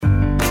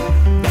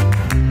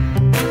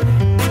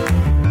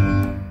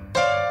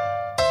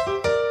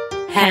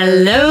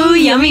Hello,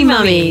 yummy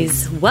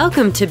mummies.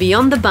 Welcome to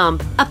Beyond the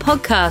Bump, a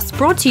podcast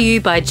brought to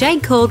you by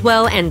Jade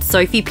Caldwell and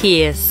Sophie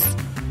Pierce.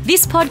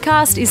 This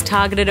podcast is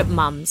targeted at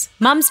mums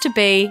to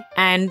be,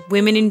 and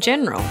women in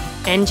general.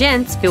 And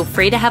gents, feel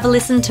free to have a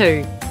listen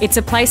too. It's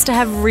a place to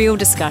have real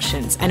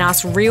discussions and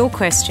ask real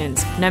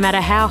questions, no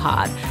matter how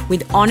hard,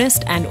 with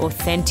honest and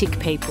authentic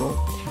people.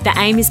 The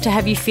aim is to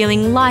have you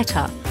feeling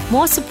lighter,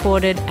 more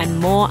supported and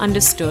more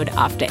understood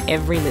after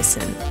every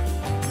listen.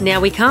 Now,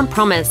 we can't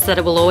promise that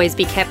it will always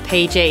be kept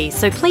PG,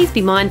 so please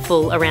be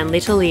mindful around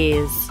little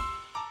ears.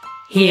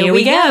 Here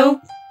we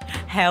go.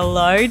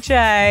 Hello,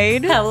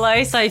 Jade.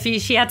 Hello, Sophie.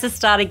 She had to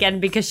start again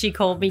because she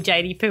called me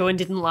JD Poo and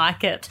didn't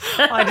like it.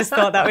 I just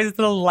thought that was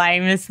the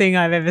lamest thing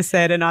I've ever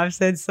said, and I've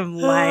said some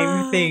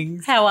lame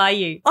things. How are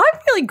you? I'm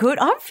feeling good.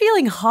 I'm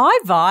feeling high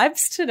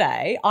vibes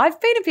today. I've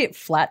been a bit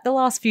flat the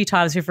last few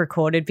times we've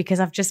recorded because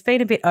I've just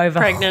been a bit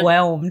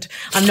overwhelmed.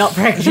 I'm not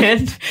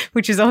pregnant,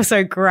 which is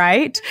also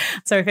great.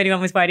 So if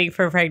anyone was waiting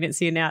for a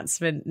pregnancy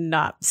announcement,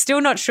 nah. Still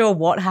not sure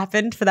what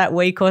happened for that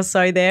week or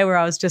so there where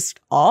I was just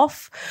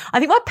off. I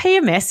think my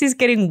PMS is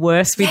getting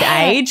worse with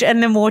age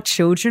and the more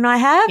children I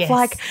have. Yes.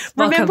 Like,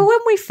 remember when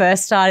we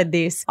first started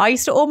this, I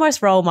used to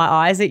almost roll my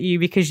eyes at you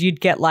because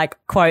you'd get like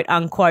quote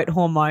unquote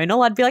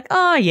hormonal. I'd be like,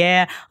 oh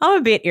yeah, I'm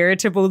a bit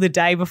irritable the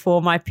day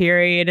before my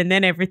period and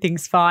then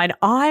everything's fine.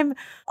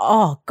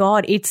 Oh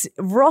God, it's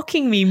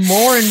rocking me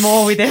more and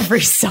more with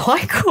every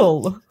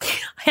cycle.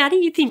 How do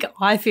you think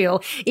I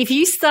feel? If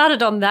you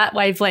started on that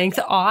wavelength,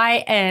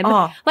 I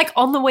am like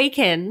on the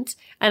weekend,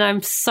 and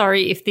I'm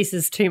sorry if this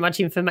is too much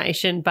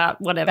information,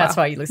 but whatever. That's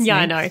why you're listening. Yeah,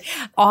 I know.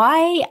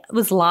 I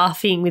was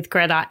laughing with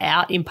Greta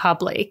out in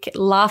public,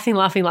 laughing,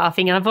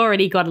 and I've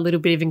already got a little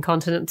bit of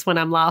incontinence when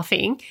I'm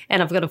laughing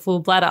and I've got a full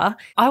bladder.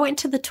 I went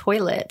to the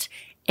toilet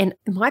and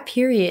my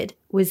period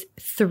was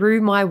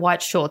through my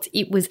white shorts.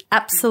 It was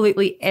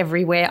absolutely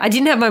everywhere. I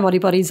didn't have my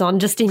bodies on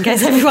just in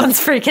case everyone's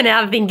freaking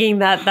out thinking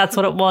that that's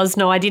what it was.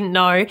 No, I didn't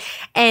know.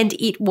 And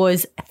it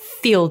was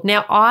filled.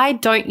 Now, I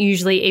don't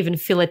usually even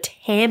fill a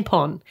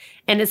tampon.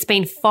 And it's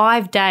been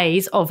 5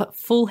 days of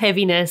full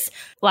heaviness,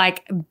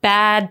 like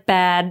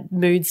bad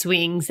mood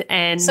swings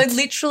and so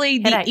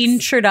literally headaches. The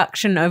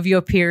introduction of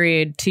your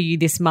period to you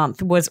this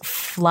month was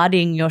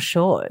flooding your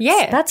shorts.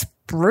 Yeah. That's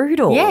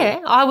brutal.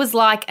 Yeah. I was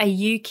like, are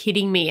you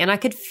kidding me? And I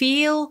could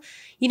feel,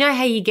 you know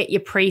how you get your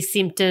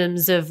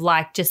pre-symptoms of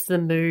like just the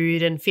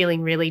mood and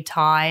feeling really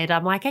tired.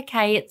 I'm like,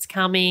 okay, it's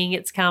coming.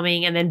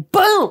 And then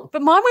boom.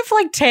 But mine went for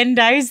like 10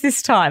 days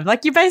this time.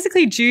 Like you're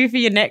basically due for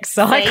your next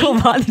cycle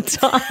by the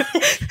time.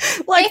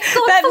 Like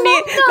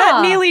that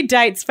nearly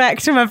dates back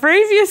to my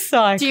previous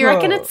cycle. Do you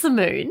reckon it's the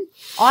moon?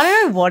 I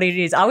don't know what it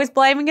is. I was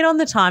blaming it on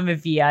the time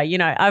of year. You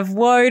know, I've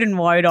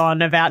woed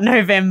on about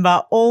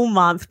November all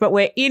month, but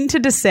we're into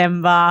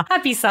December.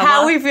 Happy summer.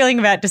 How are we feeling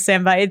about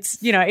December? It's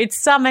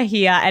summer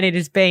here and it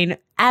has been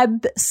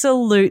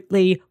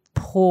absolutely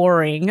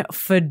pouring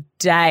for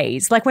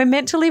days. Like we're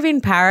meant to live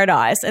in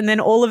paradise and then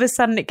all of a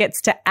sudden it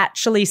gets to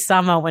actually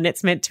summer when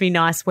it's meant to be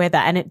nice weather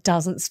and it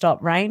doesn't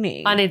stop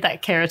raining. I need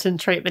that keratin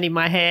treatment in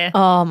my hair.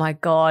 Oh my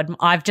God.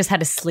 I've just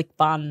had a slick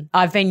bun.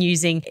 I've been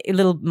using a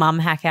little mum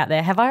hack out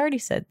there. Have I already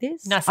said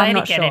this? No, say it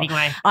again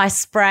anyway. I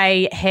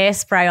spray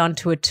hairspray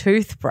onto a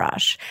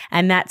toothbrush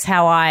and that's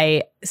how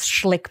I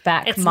slick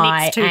back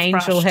my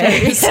angel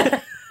hairs.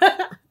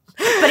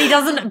 But he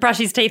doesn't brush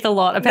his teeth a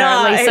lot,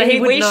 apparently, no, so he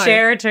would we know.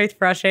 share a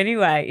toothbrush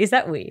anyway. Is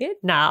that weird?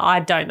 No,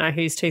 I don't know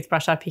whose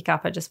toothbrush I pick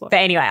up. I just want.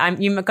 But anyway,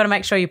 you've got to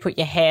make sure you put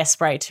your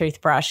hairspray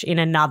toothbrush in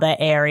another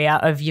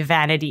area of your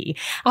vanity.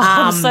 Oh,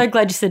 I'm so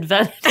glad you said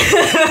vanity.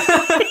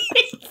 I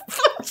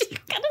thought you were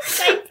going to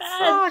say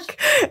that.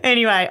 Fuck.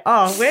 Anyway,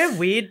 we're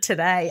weird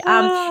today.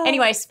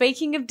 Anyway,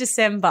 speaking of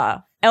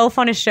December, Elf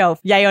on a Shelf,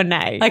 yay or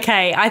nay?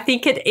 Okay, I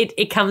think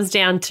it comes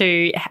down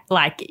to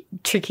like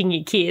tricking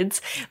your kids,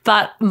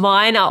 but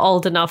mine are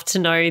old enough to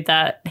know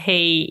that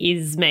he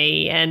is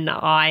me and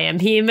I am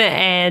him,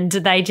 and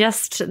they're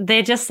just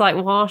like,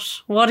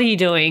 what are you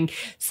doing?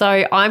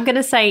 So I'm going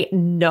to say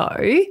no.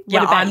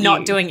 What about I'm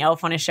not doing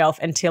Elf on a Shelf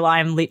until I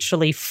am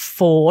literally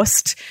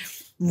forced,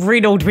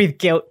 riddled with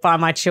guilt by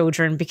my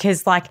children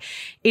because like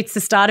it's the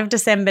start of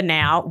December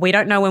now. We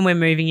don't know when we're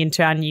moving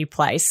into our new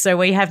place. So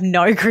we have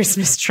no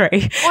Christmas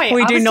tree.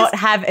 We do not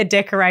have a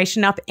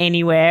decoration up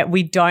anywhere.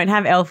 We don't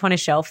have Elf on a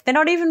Shelf. They're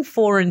not even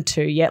 4 and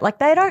 2 yet. Like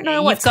they don't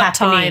know what's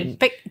happening. Time.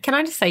 But can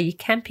I just say you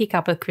can pick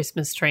up a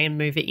Christmas tree and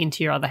move it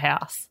into your other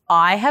house.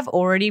 I have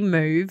already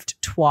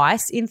moved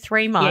twice in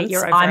 3 months. Yeah,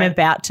 you're I'm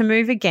about to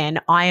move again.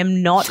 I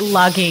am not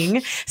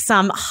lugging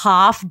some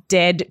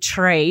half-dead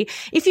tree.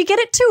 If you get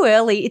it too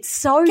early, it's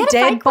so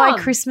dead by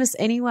Christmas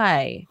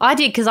anyway. I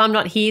did because I'm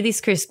not here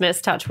this Christmas,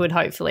 touch wood,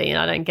 hopefully, and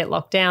I don't get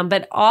locked down.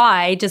 But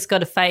I just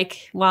got a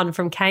fake one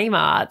from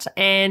Kmart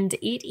and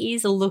it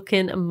is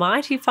looking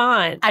mighty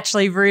fine.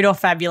 Actually, rude or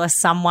fabulous,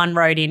 someone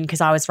wrote in because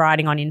I was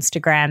writing on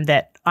Instagram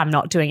that I'm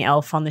not doing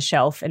Elf on the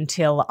Shelf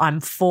until I'm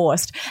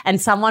forced.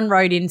 And someone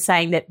wrote in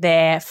saying that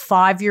their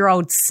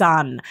 5-year-old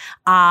son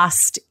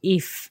asked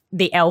if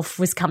the elf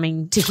was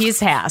coming to his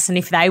house and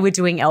if they were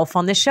doing Elf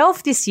on the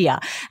Shelf this year.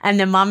 And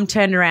the mum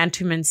turned around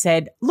to him and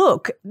said,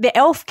 look, the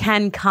elf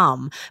can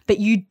come, but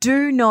you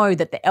do know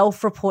that the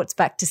elf reports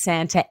back to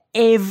Santa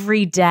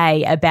every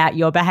day about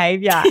your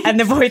behaviour. And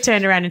the boy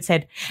turned around and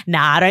said,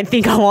 nah, I don't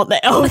think I want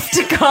the elf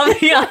to come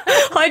here.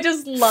 I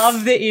just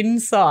love the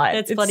insight.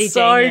 It's bloody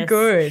so genius.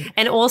 Good.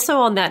 And also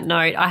on that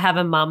note, I have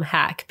a mum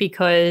hack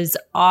because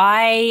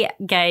I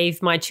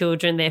gave my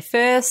children their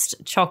first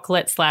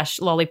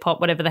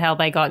chocolate/lollipop, whatever the hell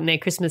they got in their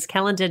Christmas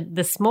calendar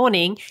this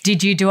morning.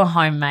 Did you do a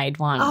homemade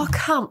one?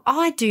 Oh,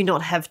 I do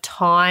not have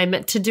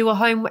time to do a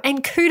home,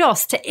 and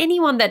kudos to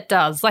anyone that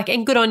does.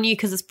 And good on you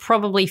because it's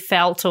probably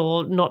felt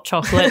or not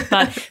chocolate.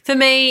 But for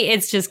me,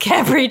 it's just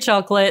Cadbury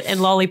chocolate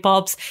and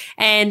lollipops.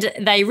 And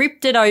they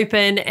ripped it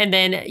open, and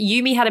then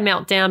Yumi had a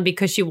meltdown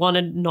because she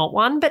wanted not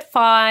 1 but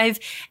 5,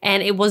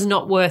 and it was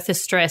not worth the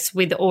stress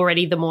with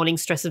already the morning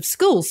stress of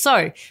school.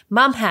 So,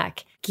 mum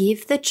hack.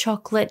 Give the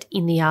chocolate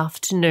in the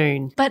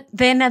afternoon. But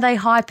then are they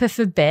hyper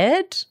for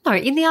bed? No,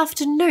 in the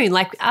afternoon,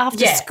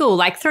 after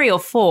school, 3 or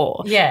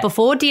 4. Yeah.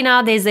 Before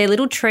dinner, there's their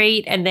little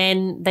treat, and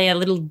then they are a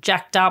little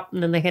jacked up,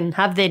 and then they can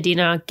have their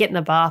dinner, get in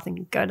the bath,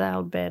 and go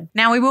down to bed.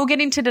 Now, we will get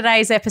into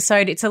today's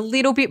episode. It's a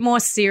little bit more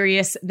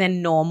serious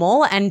than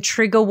normal, and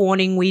trigger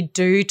warning, we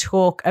do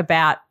talk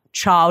about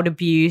child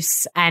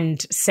abuse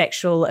and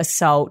sexual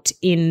assault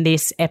in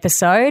this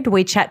episode.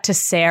 We chat to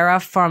Sarah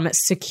from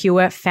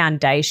Secure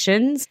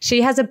Foundations.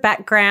 She has a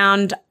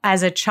background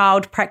as a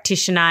child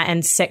practitioner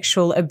and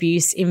sexual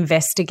abuse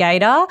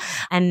investigator,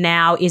 and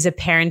now is a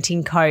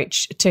parenting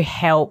coach to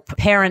help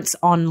parents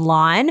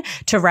online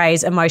to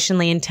raise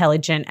emotionally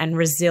intelligent and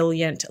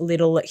resilient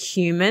little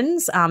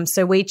humans.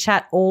 So we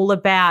chat all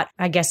about,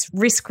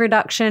 risk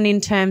reduction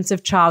in terms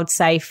of child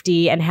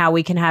safety and how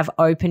we can have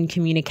open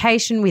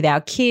communication with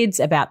our kids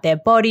about their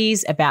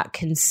bodies, about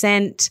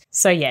consent.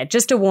 So yeah,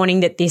 just a warning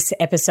that this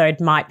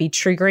episode might be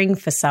triggering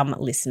for some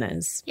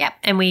listeners. Yep,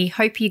 and we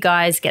hope you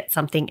guys get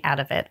something out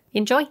of it.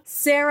 Enjoy.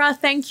 Sarah,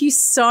 thank you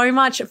so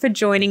much for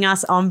joining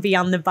us on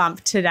Beyond the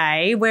Bump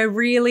today. We're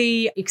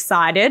really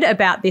excited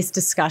about this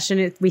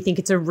discussion. We think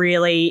it's a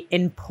really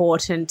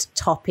important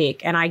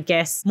topic, and I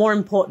guess more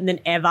important than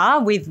ever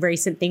with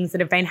recent things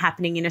that have been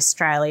happening in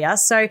Australia.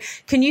 So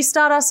can you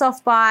start us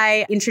off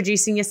by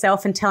introducing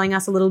yourself and telling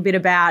us a little bit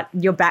about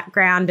your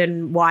background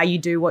and why you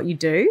do what you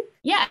do?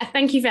 Yeah,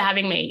 thank you for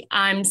having me.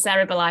 I'm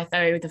Sarah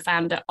Belitho, the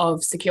founder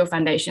of Secure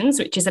Foundations,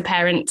 which is a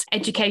parent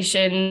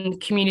education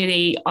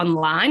community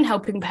online,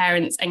 helping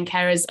parents and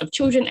carers of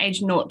children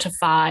aged 0 to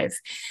 5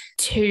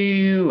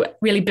 to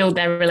really build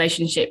their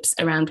relationships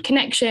around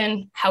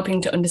connection,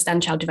 helping to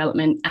understand child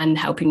development, and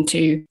helping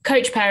to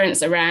coach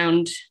parents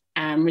around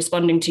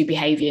responding to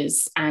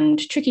behaviours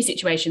and tricky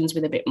situations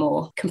with a bit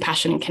more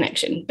compassion and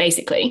connection,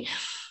 basically.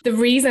 The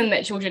reason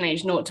that children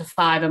aged 0 to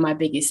 5 are my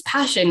biggest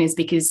passion is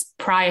because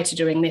prior to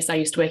doing this, I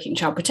used to work in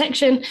child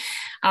protection.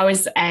 I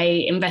was an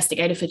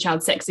investigator for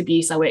child sex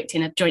abuse. I worked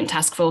in a joint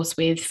task force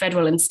with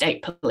federal and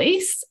state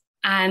police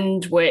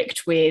and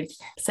worked with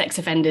sex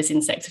offenders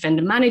in sex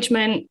offender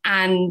management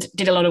and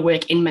did a lot of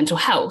work in mental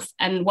health.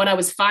 And what I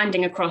was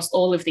finding across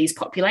all of these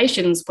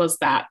populations was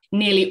that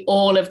nearly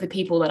all of the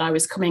people that I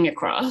was coming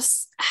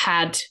across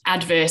had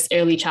adverse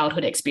early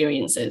childhood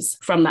experiences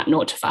from that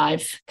 0 to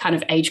 5 kind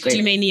of age group. Do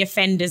you mean the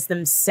offenders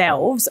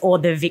themselves or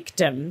the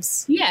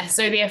victims? Yeah,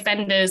 so the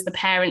offenders, the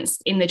parents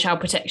in the child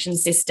protection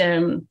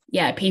system,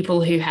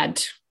 people who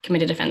had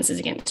committed offences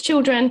against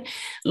children,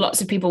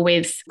 lots of people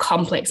with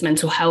complex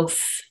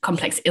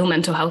ill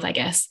mental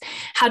health,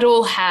 had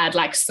all had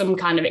some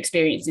kind of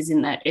experiences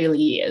in their early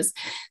years.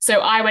 So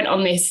I went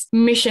on this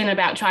mission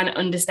about trying to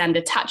understand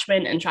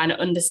attachment and trying to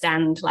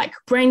understand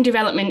brain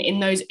development in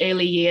those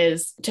early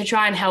years to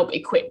try and help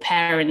equip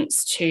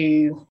parents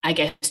to,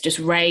 just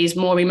raise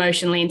more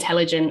emotionally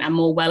intelligent and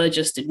more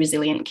well-adjusted,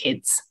 resilient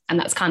kids. And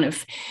that's kind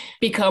of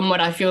become what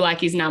I feel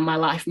like is now my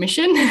life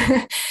mission.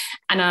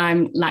 And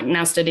I'm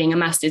now studying a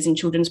master's in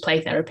children's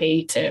play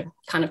therapy to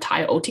kind of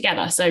tie it all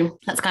together. So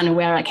that's kind of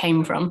where I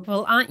came from.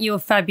 Well, aren't you a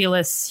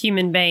fabulous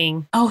human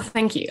being? Oh,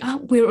 thank you. Oh,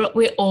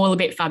 we're all a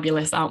bit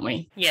fabulous, aren't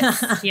we?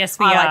 Yes, yes,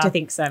 we are. I like to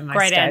think so.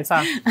 Great answer.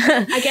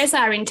 I guess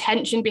our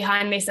intention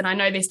behind this, and I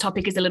know this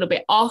topic is a little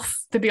bit off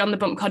the Beyond the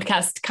Bump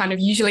podcast kind of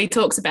usually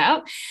talks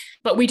about,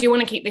 but we do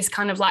want to keep this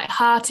kind of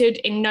lighthearted.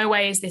 In no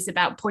way is this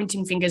about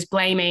pointing fingers,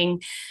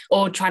 blaming,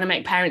 or trying to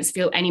make parents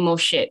feel any more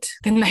shit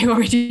than they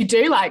already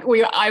do. I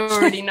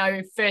already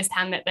know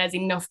firsthand that there's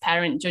enough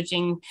parent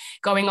judging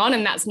going on,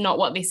 and that's not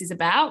what this is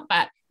about.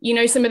 But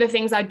some of the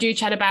things I do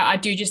chat about, I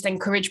do just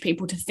encourage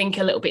people to think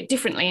a little bit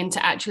differently and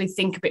to actually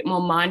think a bit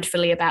more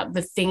mindfully about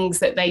the things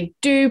that they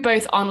do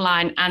both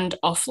online and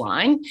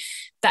offline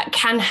that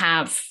can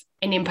have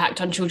an impact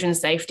on children's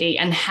safety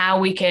and how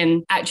we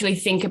can actually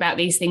think about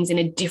these things in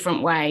a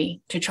different way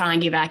to try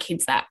and give our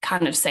kids that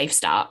kind of safe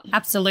start.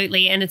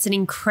 Absolutely. And it's an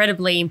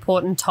incredibly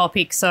important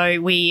topic. So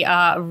we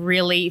are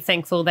really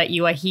thankful that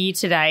you are here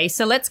today.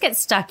 So let's get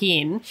stuck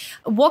in.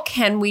 What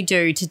can we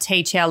do to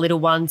teach our little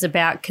ones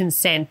about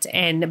consent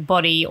and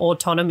body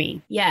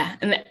autonomy? Yeah.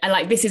 And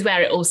like this is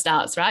where it all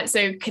starts, right?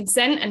 So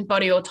consent and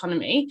body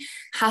autonomy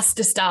has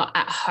to start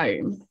at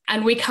home.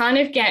 And we kind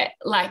of get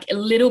like a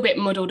little bit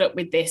muddled up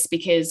with this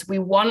because we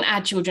want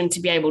our children to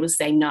be able to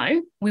say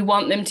no. We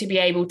want them to be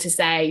able to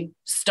say,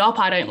 stop,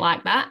 I don't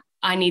like that.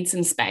 I need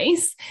some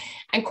space.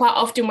 And quite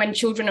often when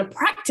children are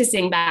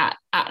practicing that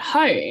at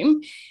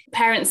home,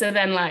 parents are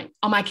then like,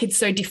 oh, my kid's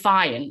so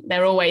defiant.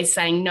 They're always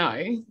saying no.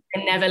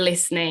 They're never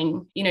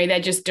listening. You know, they're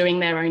just doing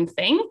their own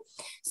thing.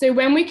 So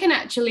when we can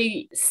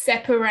actually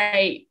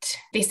separate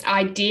this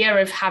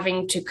idea of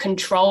having to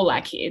control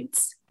our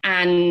kids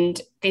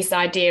and this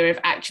idea of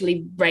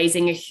actually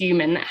raising a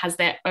human that has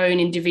their own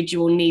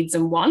individual needs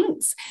and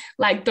wants,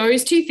 like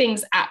those two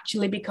things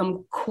actually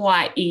become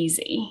quite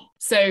easy.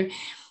 So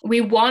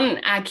we want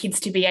our kids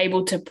to be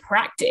able to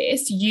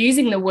practice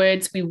using the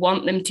words we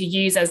want them to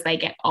use as they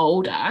get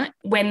older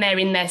when they're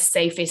in their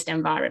safest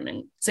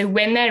environment. So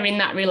when they're in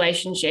that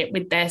relationship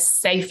with their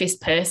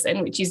safest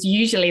person, which is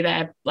usually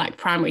their like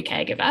primary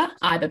caregiver,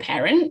 either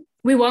parent,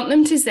 we want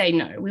them to say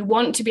no. We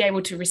want to be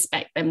able to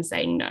respect them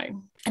saying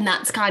no. And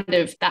that's kind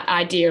of that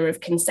idea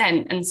of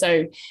consent. And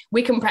so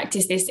we can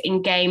practice this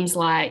in games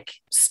like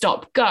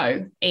stop,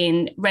 go,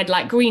 in red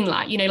light, green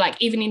light, you know, like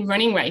even in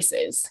running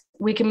races.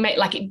 We can make,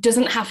 like, it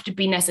doesn't have to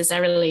be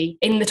necessarily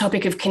in the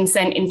topic of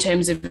consent in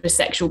terms of a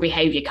sexual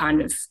behavior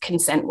kind of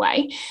consent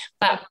way.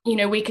 But, you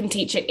know, we can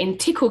teach it in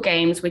tickle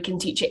games. We can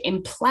teach it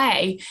in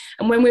play.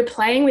 And when we're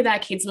playing with our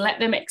kids, let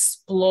them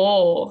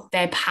explore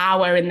their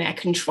power and their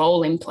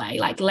control in play.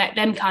 Like, let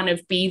them kind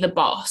of be the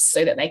boss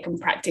so that they can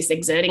practice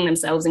exerting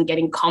themselves and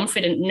getting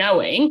confident,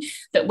 knowing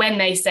that when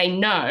they say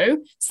no,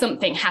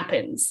 something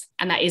happens.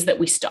 And that is that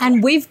we stop.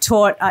 And we've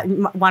taught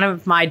one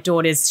of my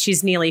daughters,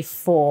 she's nearly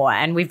 4,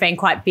 and we've been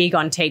quite big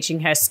on teaching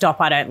her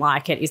stop, I don't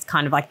like it is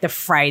kind of like the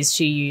phrase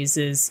she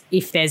uses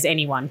if there's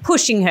anyone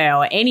pushing her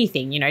or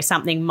anything, you know,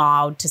 something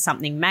mild to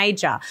something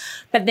major.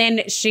 But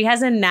then she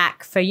has a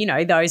knack for, you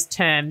know, those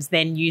terms,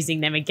 then using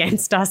them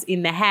against us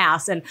in the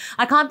house. And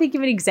I can't think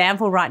of an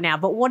example right now,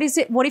 but what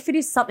if it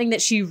is something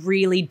that she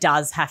really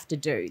does have to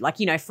do? Like,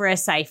 you know, for her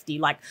safety,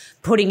 like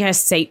putting her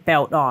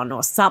seatbelt on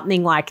or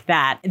something like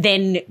that,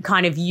 then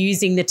kind of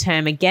using the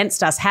term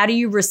against us. How do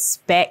you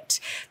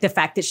respect the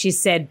fact that she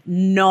said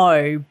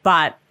no,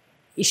 but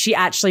she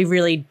actually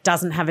really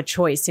doesn't have a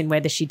choice in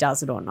whether she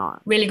does it or not?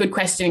 Really good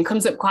question. It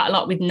comes up quite a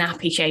lot with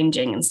nappy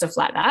changing and stuff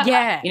like that.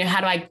 Yeah. You know, how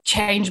do I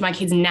change my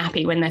kid's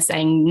nappy when they're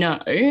saying no?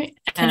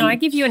 Can I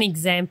give you an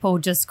example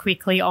just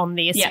quickly on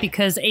this? Yeah.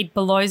 Because it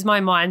blows my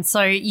mind. So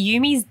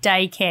Yumi's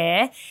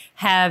daycare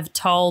have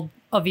told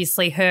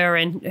obviously her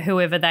and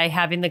whoever they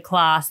have in the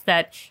class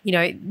that, you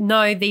know,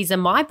 no, these are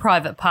my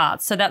private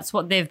parts. So that's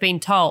what they've been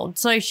told.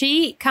 So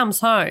she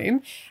comes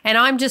home and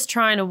I'm just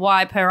trying to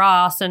wipe her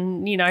ass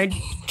and, you know,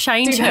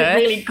 change her.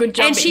 Really good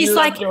job. And she's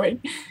like,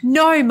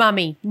 no,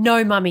 mummy,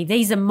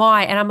 these are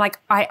my. And I'm like,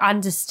 I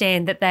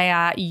understand that they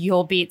are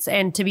your bits.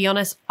 And to be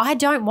honest, I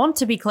don't want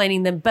to be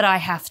cleaning them, but I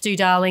have to,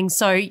 darling.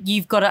 So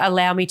you've got to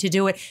allow me to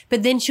do it.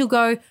 But then she'll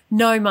go,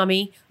 no,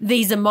 mummy,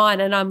 these are mine.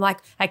 And I'm like,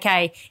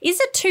 okay, is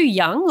it too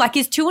young?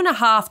 Like, is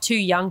 2.5 too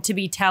young to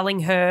be telling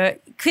her?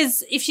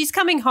 Because if she's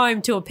coming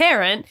home to a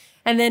parent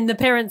and then the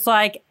parent's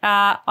like,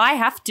 I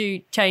have to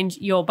change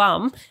your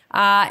bum,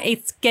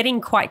 it's getting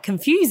quite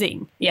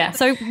confusing. Yeah.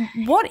 So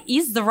what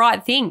is the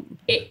right thing?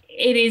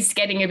 It is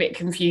getting a bit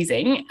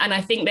confusing. And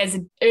I think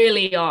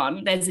early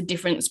on, there's a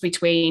difference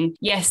between,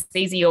 yes,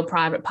 these are your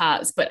private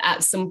parts, but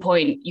at some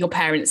point your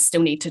parents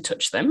still need to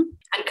touch them,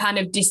 and kind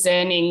of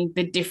discerning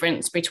the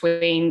difference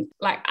between,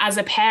 like, as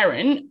a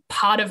parent,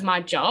 part of my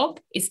job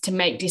is to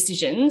make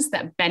decisions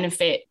that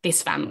benefit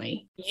this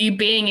family. You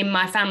being in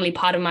my family,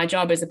 part of my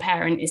job as a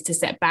parent is to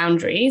set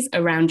boundaries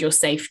around your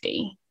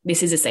safety.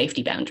 This is a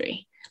safety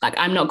boundary. Like,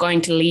 I'm not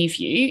going to leave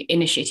you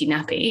in a shitty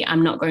nappy.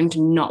 I'm not going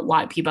to not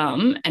wipe your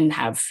bum and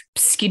have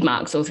skid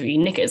marks all through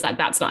your knickers. Like,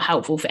 that's not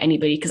helpful for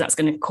anybody because that's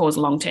going to cause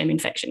long-term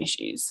infection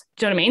issues.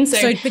 Do you know what I mean?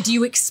 So, but do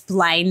you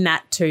explain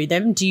that to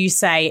them? Do you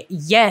say,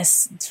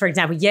 yes, for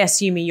example, yes,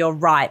 Yumi, you're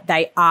right.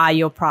 They are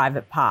your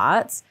private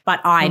parts,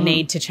 but I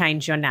need to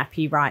change your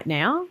nappy right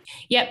now?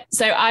 Yep.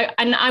 So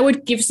I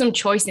would give some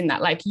choice in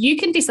that. Like, you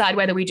can decide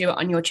whether we do it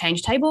on your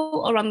change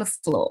table or on the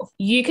floor.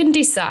 You can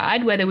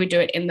decide whether we do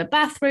it in the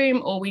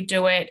bathroom or we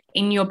do it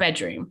in your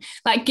bedroom.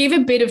 Like, give a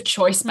bit of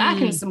choice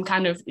back and some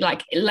kind of,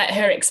 like, let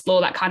her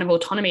explore that kind of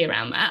autonomy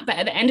around that. But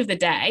at the end of the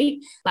day,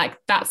 like,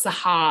 that's a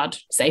hard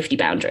safety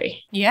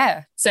boundary.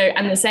 Yeah. So,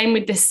 and the same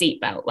with the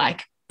seatbelt.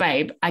 Like,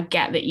 babe, I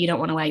get that you don't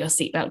want to wear your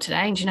seatbelt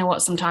today. And do you know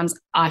what? Sometimes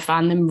I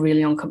find them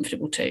really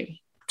uncomfortable too.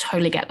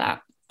 Totally get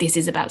that. this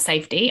is about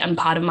safety, and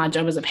part of my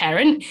job as a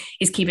parent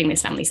is keeping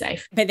this family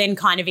safe. But then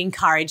kind of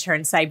encourage her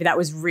and say, but that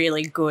was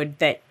really good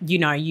that, you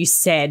know, you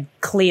said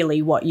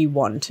clearly what you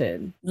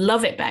wanted.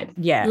 Love it, babe.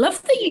 Yeah.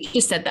 Love that you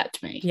just said that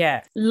to me.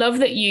 Yeah. Love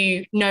that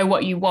you know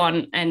what you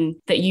want and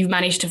that you've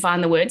managed to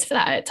find the words for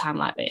that at a time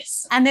like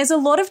this. And there's a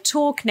lot of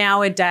talk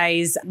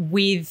nowadays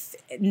with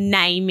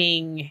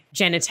naming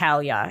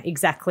genitalia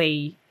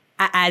exactly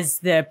as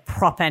the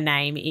proper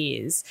name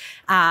is,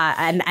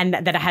 and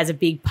that it has a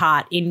big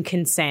part in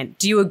consent.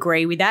 Do you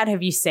agree with that?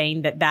 Have you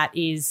seen that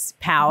is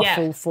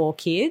powerful for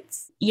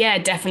kids? Yeah,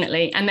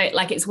 definitely. And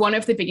it's one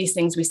of the biggest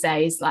things we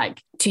say is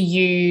like to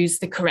use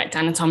the correct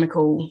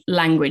anatomical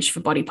language for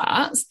body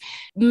parts,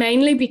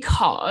 mainly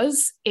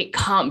because it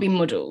can't be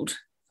muddled.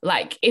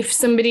 Like if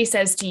somebody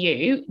says to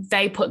you,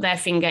 they put their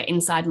finger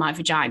inside my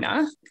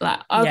vagina,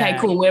 like, okay,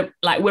 cool.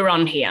 We're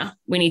on here.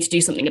 We need to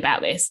do something about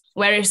this.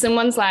 Where if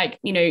someone's like,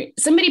 you know,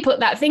 somebody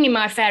put that thing in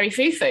my fairy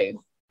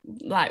foo-foo,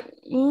 like,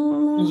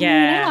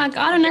 like,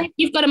 I don't know,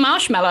 you've got a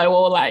marshmallow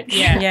or like,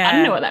 I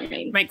don't know what that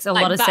means. Makes a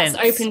lot of sense.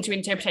 That's open to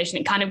interpretation.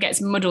 It kind of gets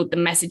muddled. The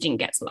messaging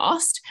gets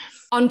lost.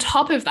 On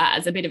top of that,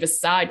 as a bit of a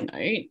side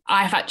note,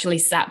 I've actually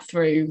sat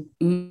through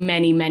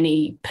many,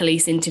 many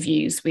police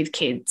interviews with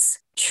kids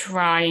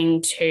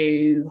trying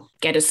to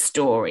get a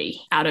story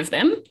out of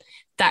them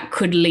that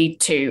could lead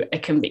to a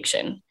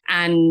conviction.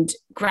 And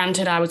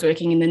granted, I was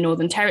working in the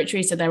Northern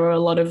Territory, so there were a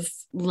lot of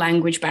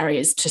language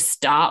barriers to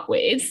start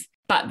with.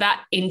 But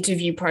that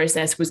interview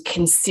process was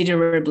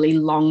considerably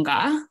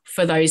longer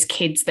for those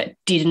kids that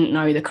didn't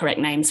know the correct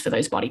names for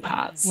those body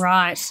parts.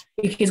 Right.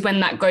 Because when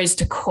that goes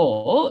to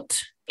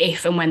court,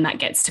 if and when that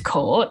gets to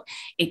court,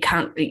 it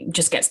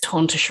just gets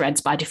torn to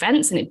shreds by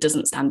defence and it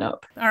doesn't stand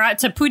up. All right,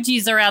 so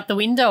pudgies are out the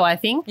window, I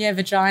think. Yeah,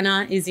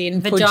 vagina is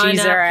in, vagina,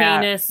 pudgies are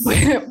penis.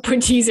 out.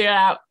 Pudgies are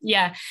out,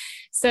 yeah.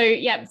 So,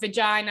 yeah,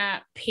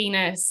 vagina,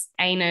 penis,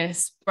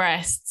 anus,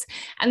 breasts.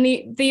 And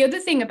the other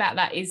thing about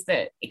that is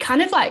that it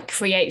kind of like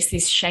creates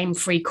this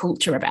shame-free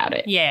culture about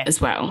it as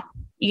well.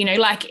 You know,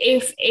 like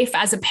if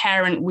as a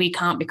parent we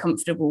can't be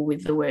comfortable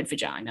with the word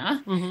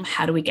vagina,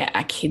 how do we get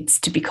our kids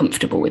to be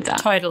comfortable with that?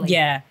 Totally.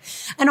 Yeah.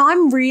 And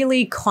I'm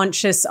really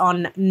conscious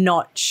on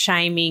not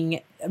shaming.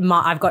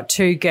 I've got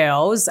two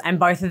girls and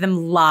both of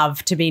them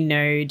love to be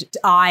nude.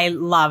 I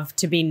love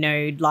to be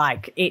nude.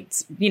 Like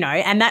it's, you know,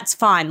 and that's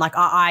fine. Like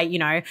I you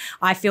know,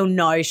 I feel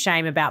no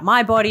shame about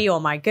my body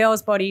or my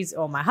girls' bodies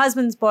or my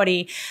husband's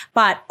body.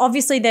 But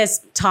obviously there's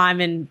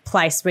time and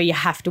place where you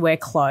have to wear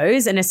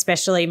clothes, and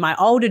especially my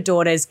older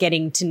daughter's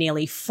getting to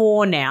nearly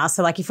 4 now.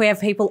 So like if we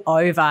have people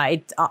over,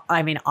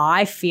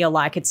 I feel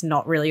like it's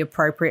not really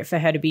appropriate for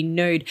her to be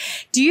nude.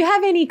 Do you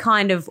have any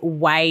kind of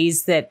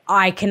ways that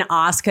I can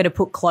ask her to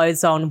put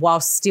clothes on while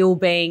still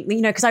being,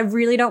 you know, because I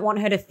really don't want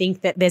her to think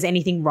that there's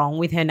anything wrong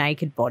with her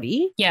naked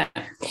body? Yeah.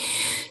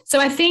 So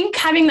I think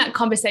having that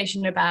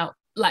conversation about,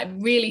 like,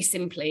 really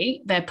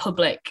simply, they're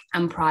public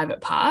and private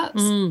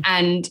parts.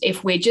 And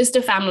if we're just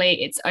a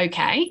family, it's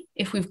okay.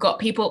 If we've got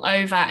people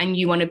over and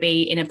you want to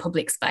be in a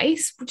public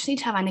space, we just need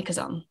to have our knickers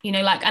on, you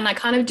know, like, and I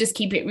kind of just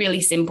keep it really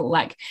simple.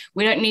 Like,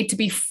 we don't need to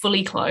be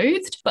fully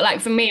clothed. But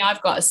like for me,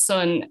 I've got a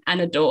son and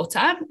a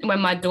daughter.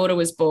 When my daughter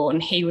was born,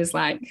 he was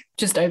like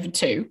just over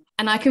 2.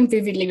 And I can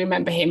vividly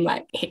remember him,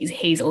 like,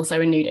 he's also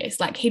a nudist.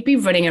 Like, he'd be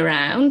running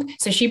around.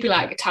 So she'd be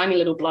like a tiny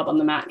little blob on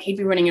the mat. He'd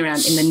be running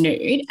around in the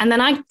nude. And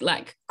then I,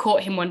 like,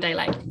 caught him one day,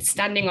 like,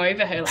 standing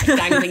over her, like,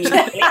 dangling.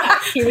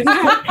 He was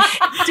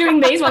like,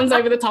 doing these ones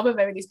over the top of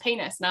her with his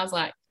penis. And I was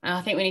like, oh,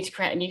 I think we need to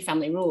create a new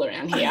family rule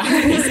around here.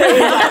 So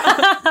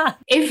like,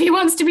 if he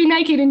wants to be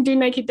naked and do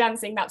naked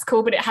dancing, that's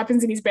cool, but it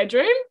happens in his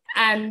bedroom.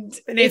 And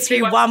it needs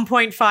to be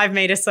 1.5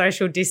 metre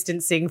social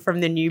distancing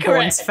from the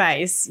newborn's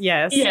face.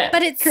 Yes. Yeah,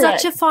 but it's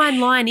such a fine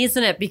line,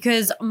 isn't it?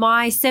 Because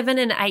my 7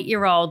 and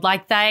 8-year-old,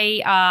 like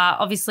they are,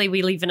 obviously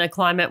we live in a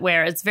climate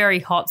where it's very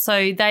hot.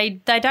 So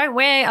they don't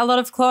wear a lot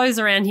of clothes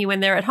around here when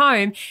they're at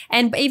home.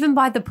 And even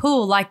by the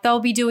pool, like they'll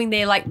be doing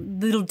their like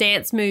little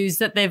dance moves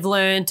that they've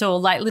learnt or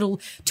like little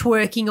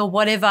twerking or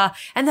whatever.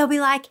 And they'll be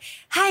like,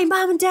 hey,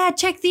 mum and dad,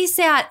 check this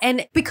out.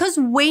 And because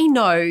we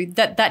know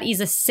that that is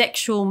a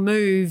sexual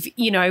move,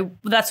 you know,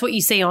 that's what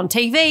you see on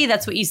TV,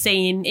 that's what you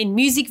see in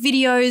music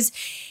videos.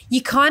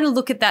 You kind of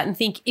look at that and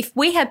think, if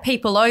we had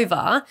people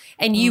over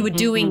and you were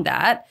doing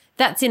that,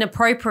 that's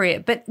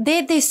inappropriate. But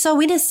they're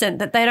so innocent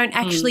that they don't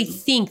actually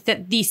think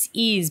that this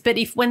is. But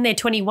if when they're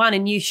 21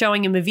 and you're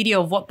showing them a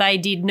video of what they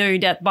did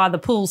nude by the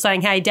pool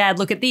saying, hey, Dad,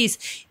 look at this,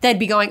 they'd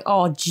be going,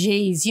 oh,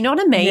 geez, you know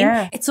what I mean?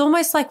 Yeah. It's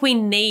almost like we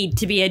need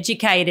to be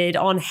educated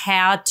on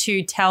how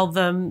to tell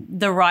them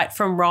the right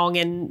from wrong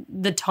and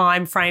the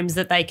time frames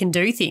that they can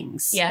do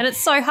things. Yeah. And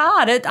it's so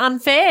hard, it's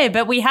unfair,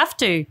 but we have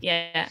to.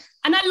 Yeah.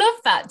 And I love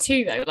that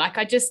too, though. Like,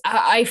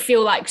 I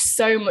feel like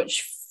so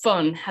much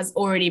fun has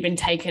already been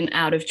taken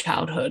out of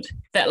childhood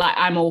that, like,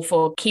 I'm all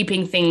for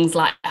keeping things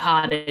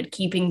lighthearted,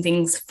 keeping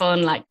things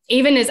fun. Like,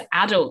 even as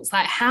adults,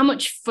 like, how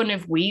much fun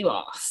have we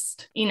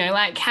lost? You know,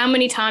 like, how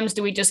many times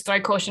do we just throw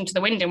caution to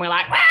the wind and we're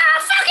like, fuck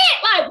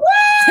it, like, woo!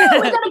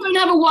 we're going to go and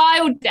have a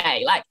wild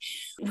day. Like,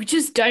 we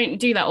just don't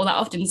do that all that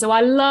often. So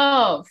I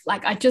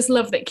just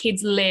love that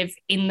kids live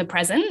in the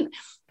present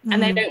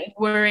and they don't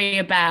worry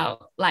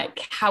about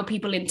like how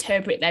people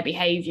interpret their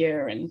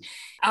behavior. And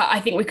I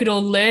think we could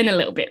all learn a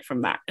little bit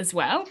from that as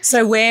well.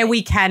 So where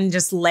we can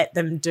just let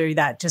them do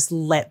that, just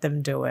let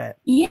them do it.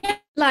 Yeah.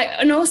 Like,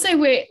 and also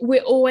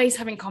we're always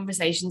having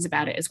conversations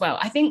about it as well.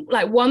 I think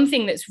like one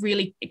thing that's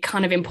really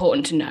kind of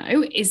important to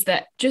know is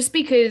that just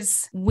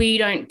because we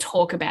don't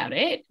talk about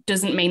it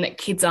doesn't mean that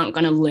kids aren't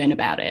going to learn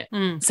about it.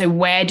 So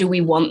where do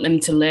we want them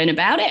to learn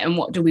about it and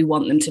what do we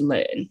want them to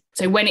learn?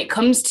 So when it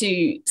comes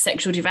to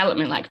sexual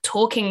development, like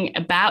talking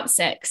about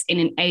sex in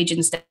an age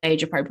and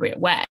stage appropriate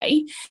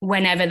way,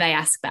 whenever they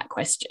ask that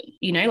question,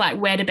 you know, like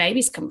where do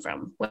babies come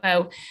from?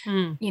 Well,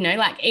 you know,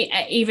 like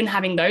even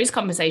having those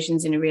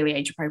conversations in a really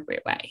age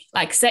appropriate way.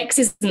 Like sex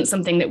isn't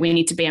something that we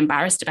need to be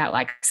embarrassed about.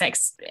 Like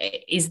sex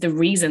is the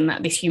reason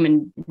that this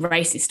human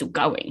race is still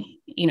going,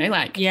 you know,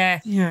 like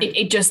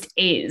it just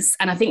is.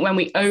 And I think when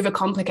we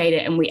overcomplicate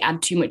it and we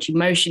add too much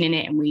emotion in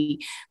it and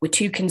we're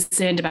too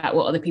concerned about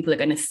what other people are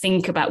going to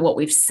think about what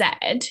we've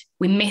said,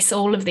 we miss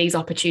all of these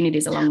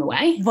opportunities along the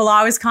way. Well,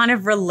 I was kind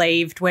of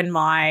relieved when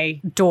my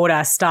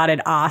daughter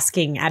started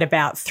asking at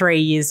about 3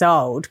 years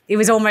old. It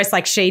was almost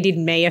like she did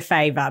me a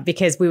favor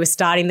because we were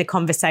starting the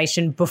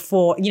conversation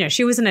before, you know,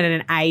 she wasn't at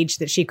an age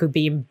that she could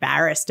be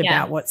embarrassed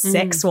about what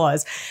sex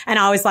was. And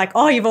I was like,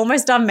 oh, you've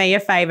almost done me a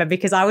favor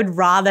because I would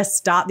rather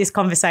start this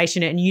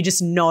conversation and you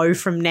just know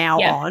from now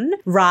on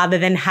rather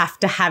than have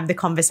to have the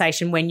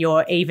conversation when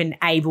you're even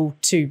able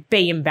to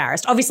be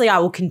embarrassed. Obviously, I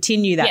will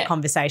continue that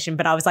conversation,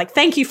 but I was like,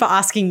 thank you for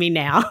asking me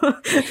now.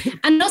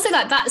 And also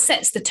like that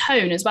sets the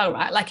tone as well,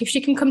 right? Like if she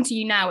can come to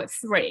you now at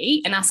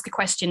 3 and ask a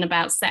question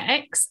about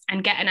sex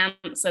and get an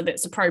answer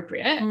that's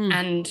appropriate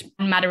and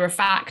matter of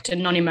fact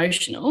and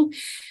non-emotional,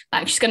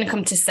 like she's going to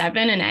come to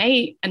 7 and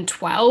 8 and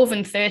 12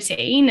 and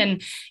 13.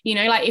 And, you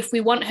know, like if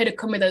we want her to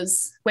come with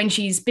us when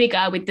she's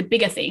bigger with the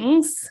bigger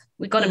things,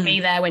 we've got to be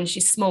there when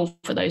she's small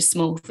for those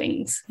small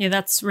things. Yeah,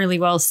 that's really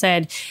well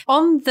said.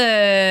 On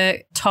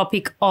the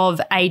topic of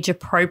age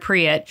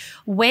appropriate,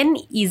 when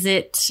is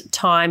it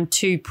time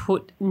to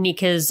put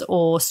knickers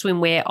or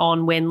swimwear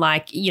on when,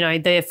 like, you know,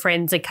 their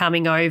friends are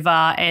coming over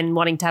and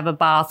wanting to have a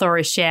bath or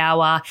a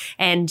shower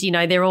and, you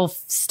know, they're all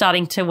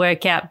starting to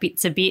work out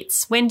bits of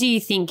bits? When do you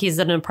think is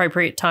an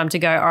appropriate time to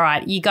go, all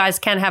right, you guys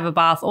can have a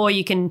bath or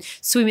you can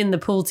swim in the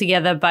pool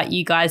together, but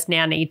you guys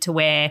now need to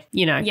wear,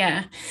 you know?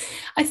 Yeah.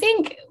 I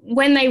think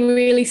when they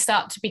really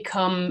start to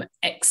become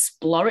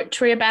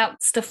exploratory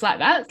about stuff like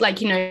that, like,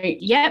 you know,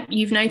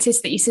 you've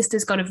noticed that your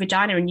sister's got a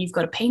vagina and you've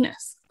got a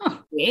penis.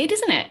 Oh, weird,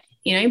 isn't it?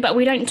 You know, but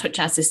we don't touch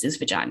our sister's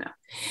vagina.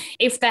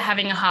 If they're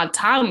having a hard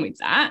time with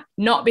that,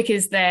 not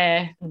because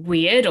they're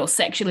weird or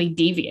sexually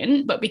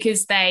deviant, but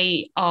because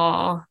they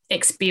are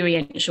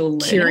experiential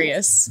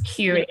learners.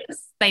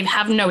 Curious. They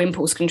have no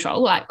impulse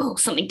control, like, oh,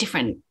 something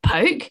different,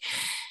 poke.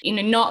 You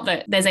know, not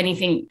that there's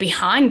anything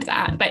behind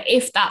that, but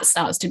if that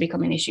starts to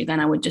become an issue, then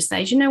I would just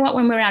say, you know what,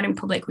 when we're out in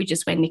public, we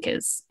just wear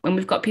knickers. When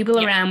we've got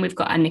people around, we've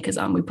got our knickers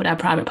on, we put our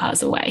private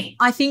parts away.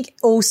 I think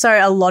also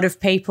a lot of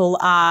people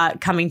are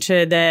coming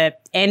to the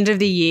end of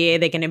the year.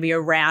 They're going to be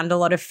around a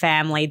lot of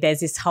family.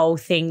 There's this whole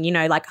thing, you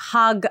know, like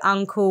hug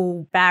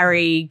Uncle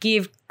Barry,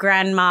 give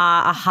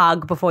grandma a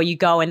hug before you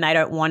go and they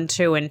don't want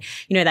to, and,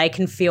 you know, they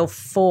can feel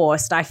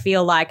forced. I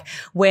feel like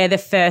we're the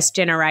first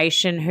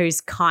generation who's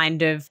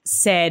kind of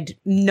said,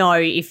 no,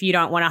 if you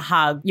don't want to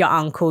hug your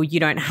uncle, you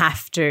don't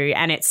have to.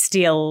 And it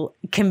still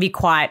can be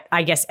quite,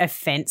 I guess,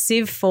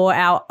 offensive for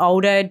our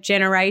older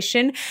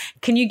generation.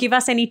 Can you give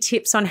us any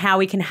tips on how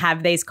we can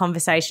have these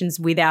conversations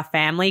with our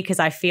family? Because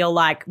I feel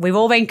like we've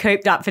all been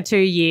cooped up for 2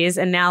 years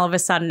and now all of a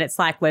sudden it's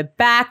like we're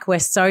back, we're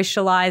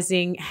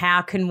socializing.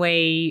 How can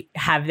we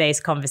have these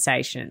conversations?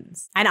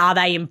 And are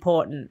they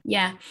important?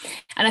 Yeah.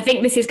 And I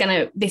think this is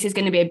going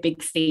to be a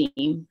big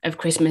theme of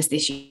Christmas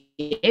this year,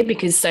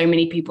 because so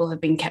many people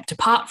have been kept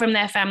apart from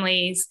their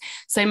families.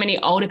 So many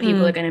older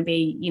people are going to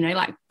be, you know,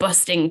 like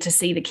busting to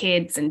see the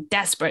kids and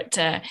desperate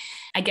to,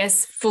 I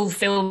guess,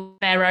 fulfill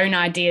their own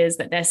ideas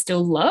that they're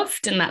still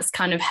loved. And that's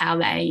kind of how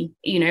they,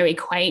 you know,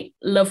 equate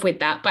love with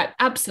that. But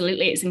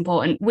absolutely, it's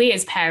important. We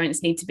as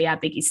parents need to be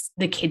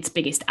the kids'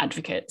 biggest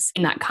advocates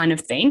in that kind of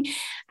thing.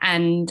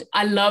 And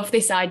I love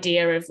this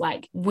idea of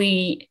like,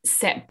 we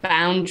set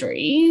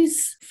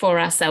boundaries for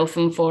ourselves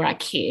and for our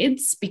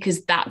kids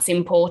because that's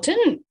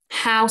important.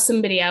 How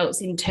somebody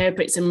else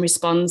interprets and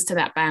responds to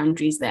that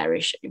boundary is their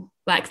issue.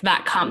 Like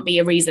that can't be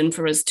a reason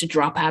for us to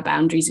drop our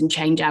boundaries and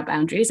change our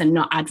boundaries and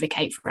not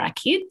advocate for our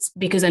kids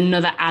because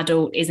another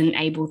adult isn't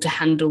able to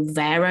handle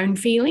their own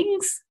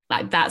feelings.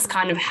 Like that's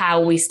kind of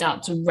how we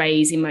start to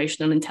raise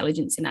emotional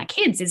intelligence in our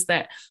kids, is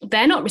that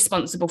they're not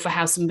responsible for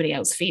how somebody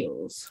else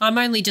feels. I'm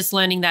only just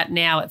learning that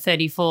now at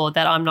 34,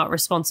 that I'm not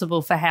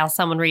responsible for how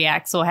someone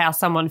reacts or how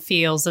someone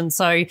feels. And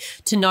so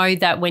to know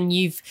that when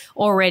you've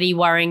already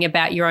worrying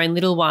about your own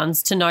little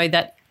ones, to know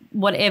that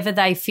whatever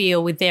they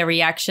feel with their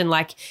reaction,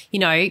 like, you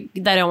know,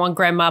 they don't want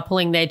grandma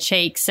pulling their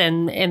cheeks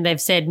and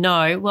they've said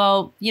no,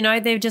 well, you know,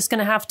 they're just going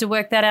to have to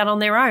work that out on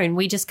their own.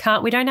 We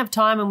don't have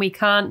time and we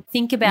can't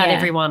think about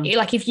everyone.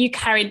 Like if you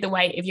carried the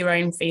weight of your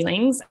own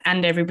feelings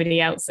and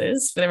everybody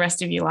else's for the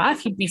rest of your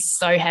life, you'd be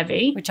so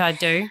heavy. Which I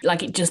do.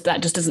 Like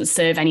that just doesn't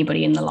serve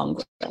anybody in the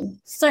long run.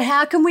 So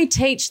how can we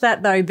teach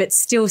that though, but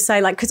still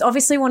say, like, because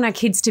obviously we want our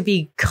kids to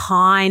be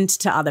kind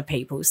to other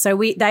people. So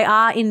they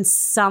are in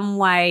some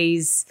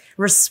ways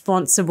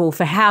responsible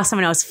for how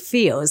someone else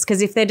feels,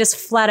 because if they're just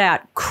flat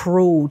out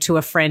cruel to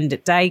a friend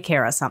at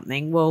daycare or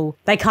something, well,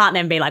 they can't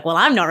then be like, well,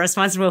 I'm not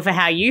responsible for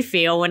how you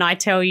feel when I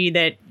tell you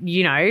that,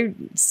 you know,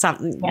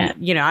 something,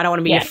 you know, I don't want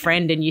to be your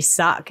friend and you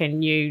suck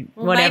and you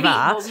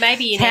whatever.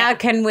 Maybe how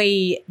can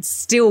we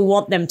still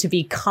want them to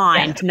be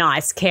kind,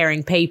 nice,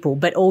 caring people,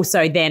 but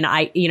also then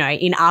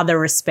in other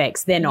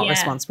respects, they're not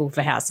responsible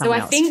for how someone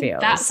else feels. So I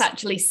think that's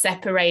actually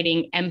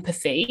separating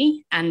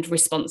empathy and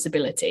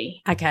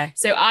responsibility. Okay.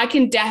 So I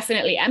can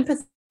definitely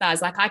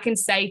empathize. Like I can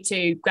say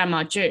to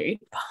Grandma Jude,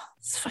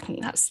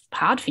 that's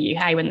hard for you,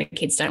 hey, when the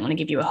kids don't want to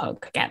give you a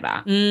hug. I get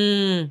that.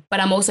 But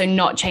I'm also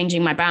not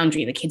changing my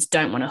boundary. The kids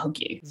don't want to hug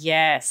you.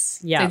 Yes.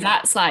 Yeah. So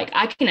that's like,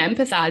 I can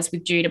empathize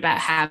with Jude about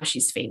how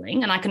she's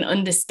feeling and I can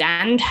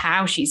understand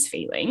how she's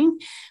feeling,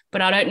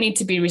 but I don't need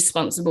to be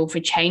responsible for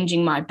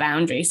changing my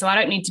boundary. So I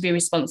don't need to be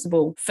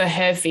responsible for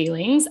her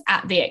feelings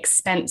at the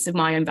expense of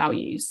my own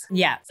values.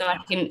 Yeah. So I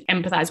can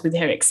empathize with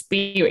her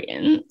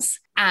experience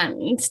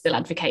and still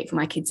advocate for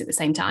my kids at the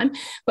same time.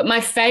 But my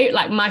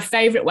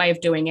favorite way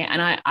of doing it,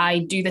 and I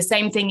do the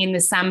same thing in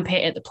the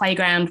sandpit at the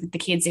playground with the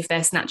kids if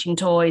they're snatching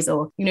toys,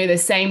 or, you know, the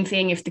same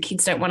thing if the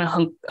kids don't want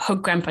to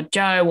hug Grandpa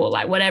Joe or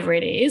like whatever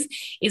it is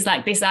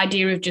like this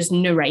idea of just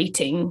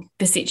narrating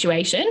the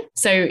situation.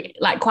 So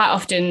like quite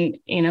often,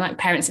 you know, like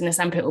parents in the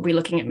sandpit will be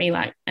looking at me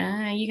like,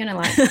 are you going to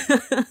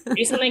like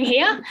do something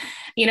here?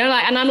 You know,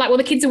 like, and I'm like, well,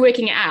 the kids are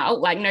working it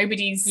out. Like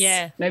nobody's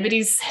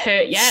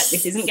hurt yet.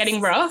 This isn't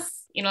getting rough.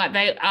 You know,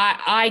 like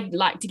I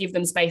like to give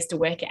them space to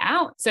work it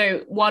out.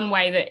 So one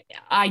way that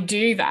I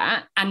do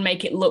that and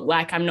make it look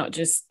like I'm not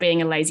just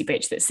being a lazy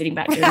bitch that's sitting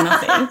back doing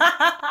nothing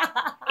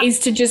is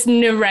to just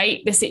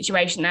narrate the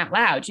situation out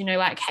loud. You know,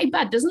 like, hey,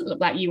 bud, doesn't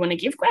look like you want to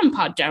give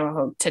Grandpa Joe a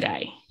hug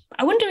today.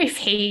 I wonder if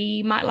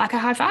he might like a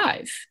high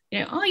five. You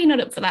know, oh, you're not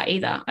up for that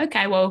either.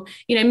 Okay, well,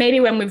 you know, maybe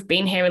when we've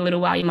been here a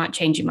little while, you might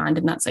change your mind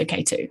and that's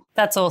okay too.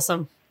 That's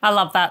awesome. I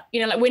love that.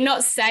 You know, like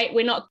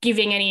we're not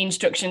giving any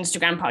instructions to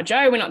Grandpa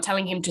Joe. We're not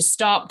telling him to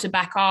stop, to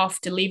back off,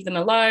 to leave them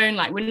alone.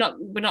 Like we're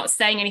not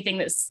saying anything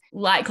that's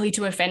likely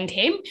to offend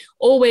him.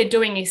 All we're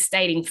doing is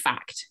stating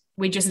fact.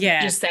 We're just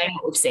saying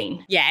what we've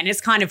seen. Yeah, and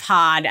it's kind of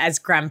hard as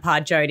Grandpa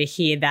Joe to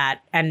hear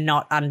that and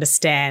not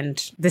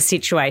understand the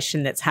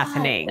situation that's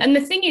happening. And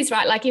the thing is,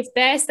 right, like if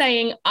they're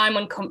saying, I'm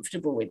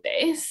uncomfortable with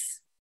this,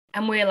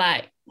 and we're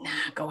like, nah,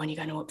 go on, you're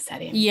going to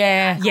upset him.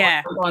 Yeah.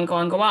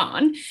 Go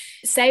on.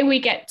 Say we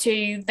get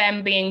to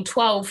them being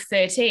 12,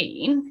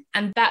 13,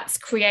 and that's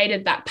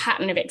created that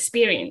pattern of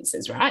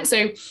experiences, right?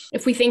 So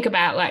if we think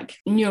about like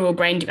neural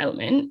brain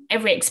development,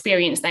 every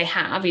experience they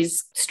have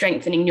is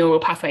strengthening neural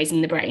pathways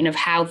in the brain of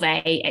how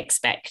they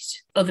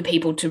expect other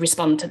people to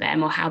respond to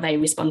them or how they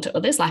respond to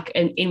others, like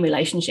in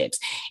relationships.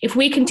 If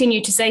we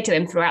continue to say to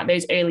them throughout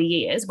those early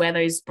years where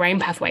those brain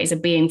pathways are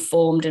being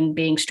formed and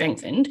being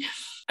strengthened,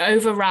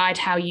 override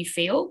how you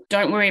feel.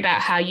 Don't worry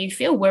about how you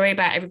feel. Worry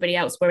about everybody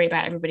else.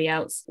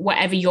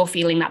 Whatever you're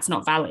feeling, that's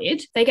not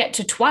valid. They get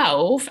to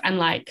 12 and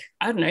like,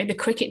 I don't know, the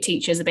cricket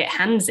teacher's a bit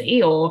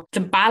handsy or the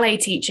ballet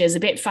teacher's a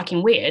bit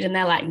fucking weird. And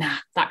they're like, nah,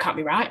 that can't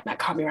be right. That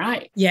can't be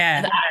right.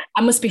 Yeah.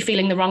 I must be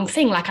feeling the wrong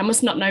thing. Like I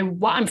must not know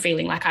what I'm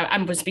feeling. Like I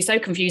must be so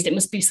confused. It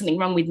must be something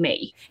wrong with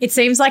me. It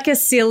seems like a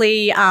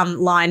silly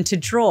line to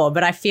draw,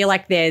 but I feel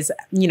like there's,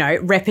 you know,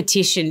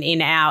 repetition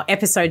in our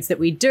episodes that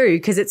we do,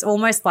 because it's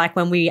almost like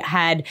when we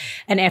had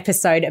an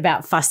episode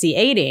about fussy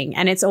eating,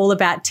 and it's all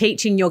about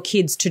teaching your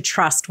kids to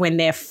trust when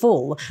they're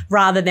full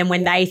rather than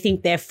when they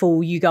think they're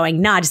full, you going,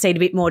 nah, just eat a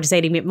bit more, just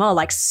eat a bit more.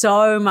 Like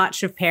so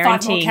much of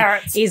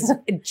parenting is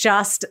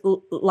just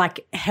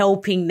like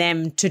helping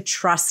them to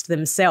trust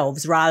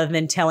themselves rather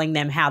than telling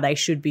them how they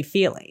should be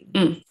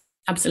feeling.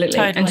 Absolutely.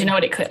 Totally. And do you know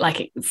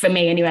what for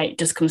me anyway, it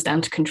just comes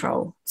down to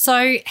control.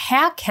 So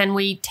how can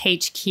we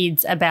teach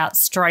kids about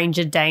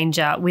stranger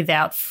danger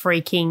without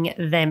freaking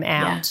them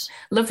out?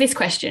 Yeah. Love this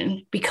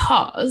question,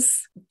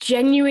 because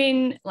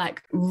genuine,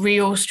 like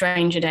real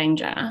stranger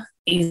danger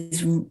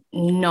is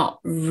not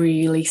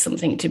really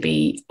something to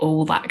be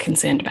all that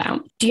concerned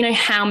about. Do you know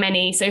how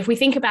many, so if we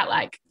think about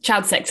like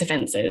child sex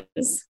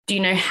offences, do you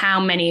know how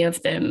many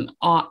of them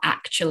are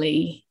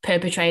actually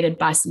perpetrated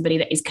by somebody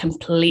that is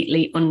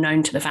completely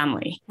unknown to the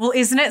family? Well,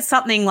 isn't it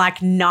something like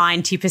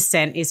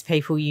 90% is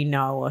people you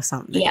know or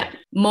something? Yeah,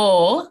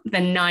 more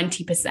than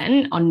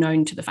 90% are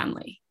known to the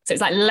family. So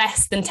it's like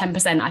less than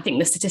 10%. I think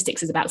the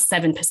statistics is about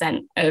 7%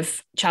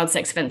 of child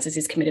sex offences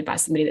is committed by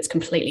somebody that's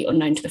completely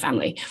unknown to the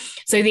family.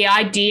 So the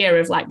idea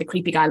of like the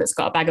creepy guy that's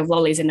got a bag of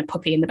lollies and a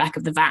puppy in the back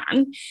of the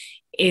van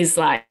is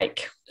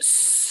like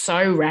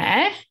so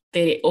rare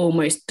that it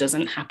almost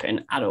doesn't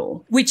happen at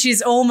all. Which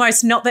is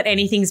almost not that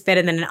anything's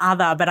better than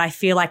another, but I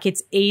feel like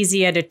it's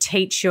easier to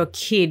teach your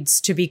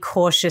kids to be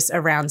cautious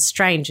around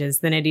strangers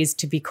than it is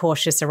to be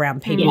cautious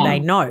around people they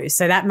know.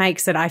 So that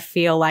makes it, I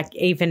feel like,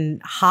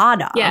 even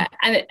harder. Yeah.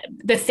 And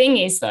the thing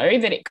is, though,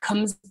 that it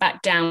comes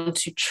back down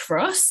to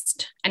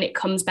trust, and it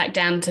comes back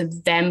down to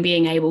them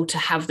being able to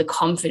have the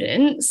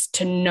confidence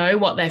to know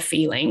what they're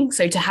feeling.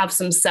 So to have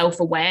some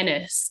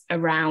self-awareness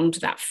around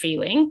that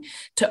feeling,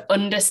 to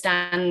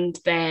understand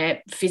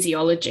their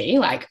physiology.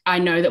 Like, I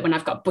know that when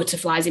I've got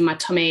butterflies in my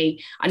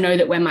tummy, I know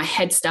that when my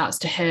head starts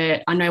to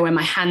hurt, I know when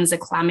my hands are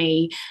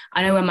clammy,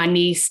 I know when my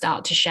knees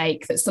start to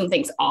shake, that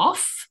something's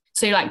off.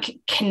 So like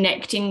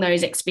connecting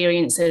those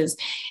experiences,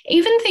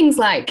 even things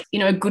like, you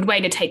know, a good way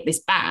to take this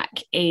back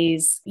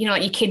is, you know,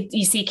 like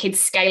you see kids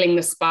scaling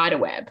the spider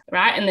web,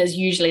 right? And there's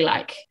usually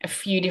like a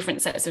few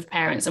different sets of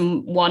parents,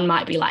 and one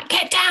might be like,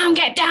 get down,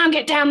 get down,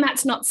 get down,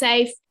 that's not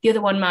safe. The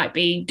other one might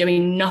be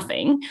doing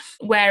nothing.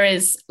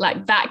 Whereas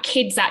like that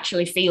kid's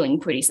actually feeling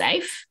pretty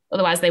safe.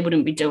 Otherwise they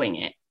wouldn't be doing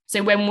it.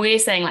 So when we're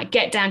saying like,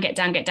 get down, get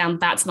down, get down,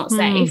 that's not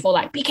safe, or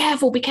like, be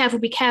careful, be careful,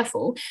 be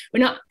careful,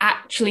 we're not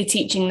actually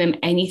teaching them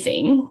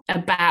anything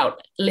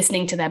about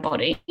listening to their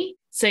body.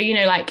 So, you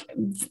know, like,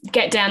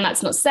 get down,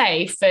 that's not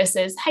safe,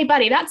 versus, hey,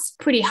 buddy, that's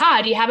pretty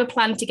hard. Do you have a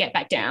plan to get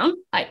back down?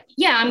 Like,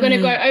 yeah, I'm going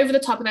to go over the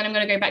top and then I'm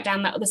going to go back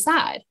down that other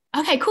side.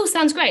 Okay, cool.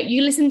 Sounds great.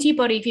 You listen to your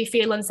body. If you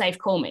feel unsafe,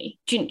 call me.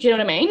 Do you know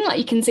what I mean? Like,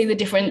 you can see the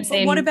difference.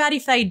 But what about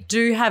if they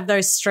do have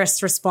those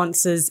stress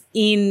responses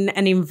in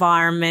an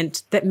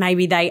environment that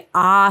maybe they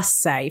are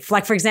safe?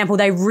 Like, for example,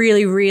 they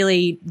really,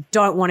 really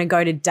don't want to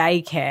go to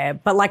daycare,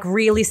 but like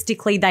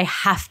realistically, they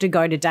have to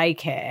go to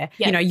daycare.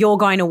 Yeah. You know, you're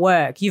going to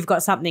work. You've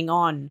got something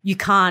on. You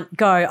can't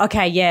go,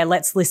 okay, yeah,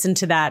 let's listen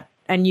to that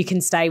and you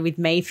can stay with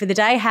me for the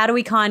day. How do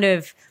we kind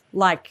of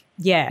like,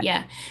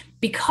 Yeah.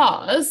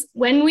 Because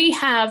when we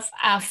have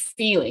our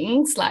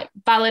feelings like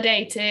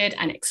validated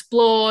and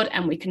explored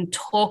and we can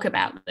talk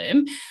about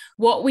them,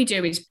 what we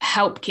do is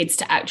help kids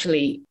to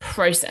actually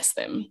process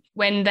them.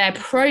 When they're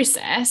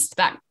processed,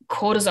 that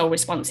cortisol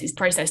response is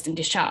processed and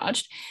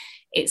discharged,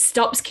 it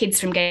stops kids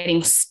from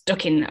getting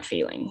stuck in that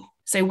feeling.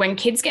 So when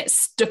kids get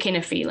stuck in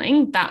a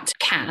feeling, that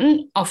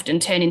can often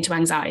turn into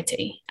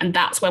anxiety. And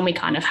that's when we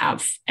kind of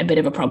have a bit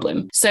of a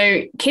problem.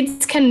 So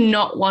kids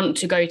cannot want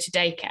to go to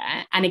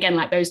daycare. And again,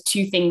 like those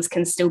two things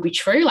can still be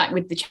true, like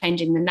with the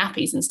changing the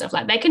nappies and stuff,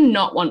 like they can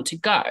not want to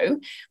go.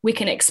 We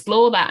can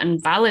explore that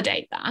and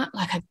validate that.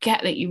 Like, I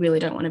get that you really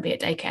don't want to be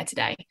at daycare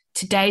today.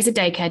 Today's a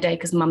daycare day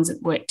because mum's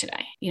at work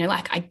today. You know,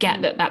 like, I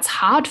get that that's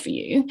hard for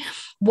you.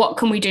 What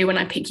can we do when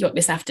I pick you up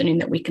this afternoon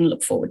that we can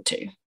look forward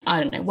to? I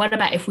don't know. What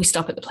about if we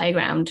stop at the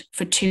playground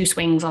for 2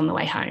 swings on the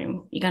way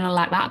home? You're going to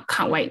like that. I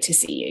can't wait to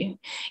see you.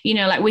 You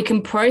know, like we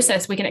can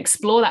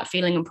explore that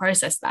feeling and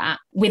process that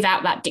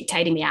without that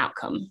dictating the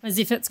outcome. As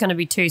if it's going to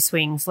be 2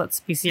 swings.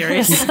 Let's be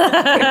serious.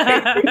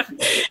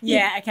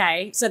 Yeah.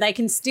 Okay. So they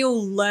can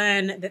still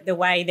learn that the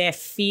way they're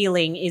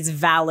feeling is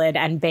valid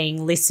and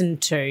being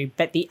listened to,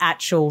 but the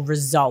actual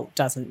result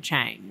doesn't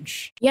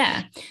change.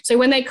 Yeah. So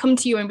when they come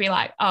to you and be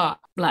like, oh,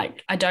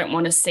 like, I don't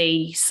want to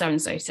see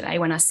so-and-so today.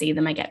 When I see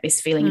them, I get this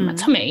feeling in my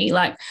tummy.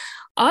 Like,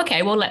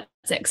 okay, well,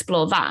 let's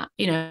explore that,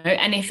 you know.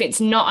 And if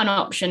it's not an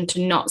option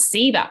to not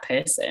see that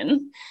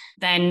person,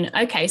 then,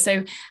 okay,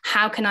 so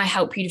how can I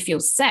help you to feel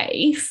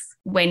safe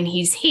when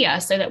he's here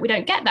so that we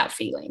don't get that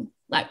feeling?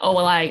 Like, oh,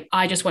 well,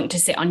 I just want to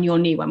sit on your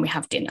knee when we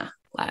have dinner.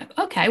 Like,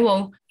 okay,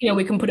 well, you know,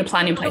 we can put a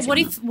plan in place.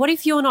 But what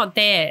if you're not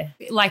there?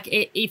 Like,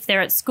 if they're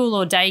at school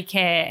or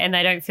daycare and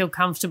they don't feel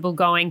comfortable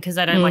going because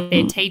they don't like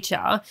their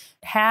teacher,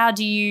 how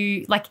do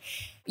you, like,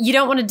 you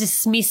don't want to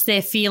dismiss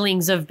their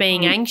feelings of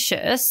being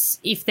anxious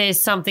if there's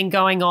something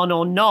going on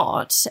or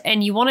not,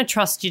 and you want to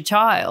trust your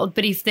child.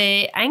 But if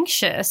they're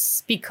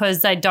anxious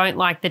because they don't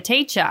like the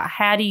teacher,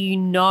 how do you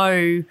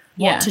know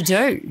what to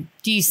do?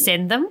 Do you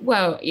send them?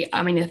 Well,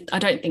 I mean, I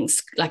don't think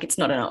like it's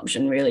not an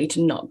option really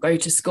to not go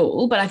to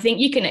school, but I think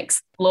you can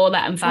explore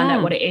that and find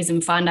out what it is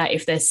and find out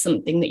if there's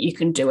something that you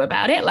can do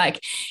about it.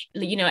 Like,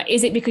 you know,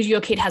 is it because your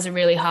kid has a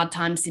really hard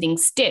time sitting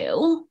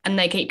still and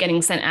they keep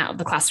getting sent out of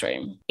the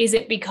classroom? Is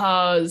it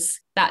because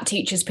that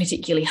teacher's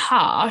particularly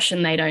harsh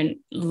and they don't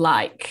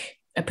like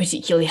a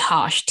particularly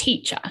harsh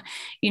teacher?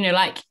 You know,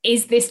 like,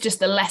 is this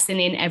just a lesson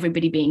in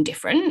everybody being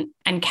different?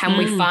 And can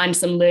we find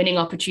some learning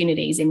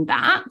opportunities in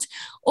that?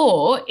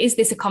 Or is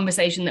this a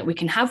conversation that we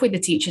can have with the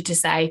teacher to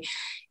say,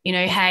 you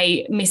know,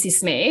 hey, Mrs.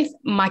 Smith,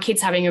 my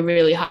kid's having a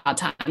really hard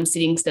time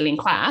sitting still in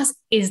class.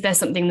 Is there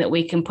something that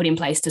we can put in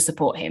place to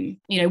support him?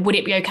 You know, would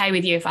it be okay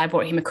with you if I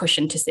brought him a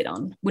cushion to sit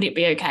on? Would it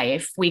be okay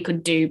if we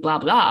could do blah,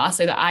 blah,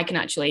 so that I can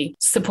actually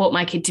support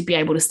my kid to be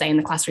able to stay in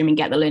the classroom and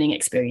get the learning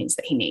experience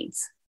that he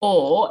needs?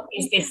 Or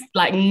is this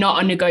like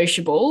not a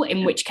negotiable,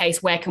 in which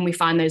case, where can we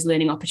find those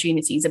learning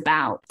opportunities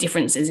about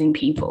differences in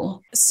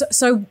people?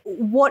 So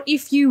what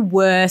if you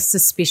were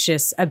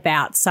suspicious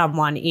about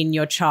someone in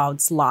your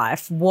child's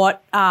life?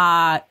 What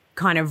are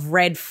kind of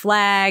red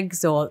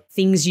flags or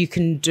things you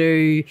can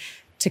do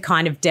to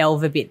kind of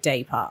delve a bit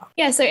deeper?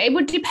 Yeah, so it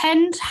would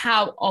depend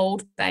how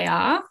old they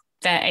are.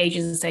 their age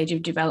and stage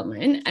of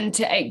development, and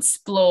to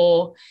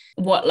explore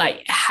what,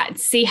 like,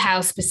 see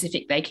how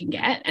specific they can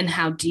get and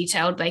how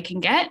detailed they can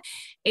get.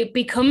 It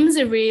becomes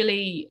a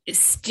really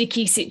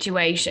sticky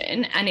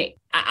situation, and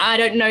I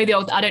don't know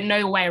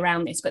the way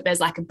around this, but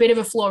there's like a bit of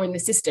a flaw in the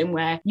system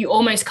where you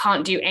almost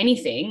can't do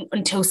anything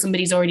until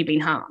somebody's already been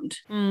harmed,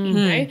 you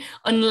know,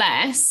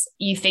 unless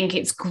you think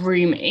it's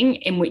grooming,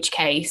 in which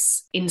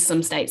case in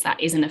some states that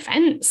is an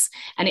offence,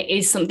 and it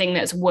is something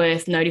that's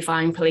worth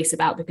notifying police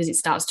about, because it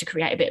starts to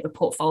create a bit of a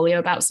portfolio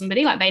about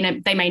somebody. Like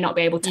they may not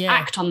be able to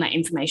act on that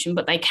information,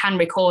 but they can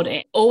record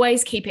it.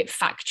 Always keep it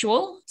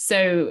factual.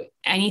 So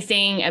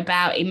anything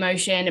about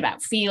emotion,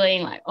 about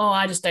feeling like, oh,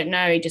 I just don't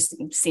know, it just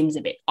seems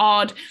a bit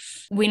odd,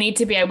 we need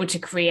to be able to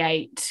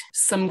create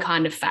some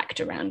kind of fact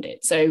around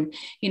it. So,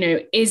 you know,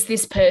 is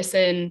this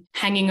person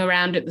hanging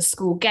around at the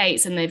school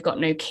gates and they've got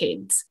no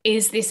kids?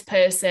 Is this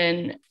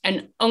person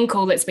an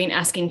uncle that's been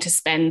asking to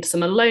spend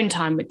some alone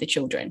time with the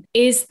children?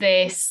 Is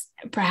this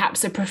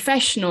perhaps a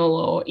professional,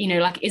 or, you know,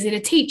 like, is it a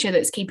teacher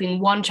that's keeping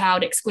one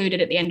child excluded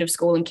at the end of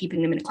school and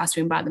keeping them in a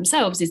classroom by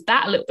themselves? Is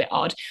that a little bit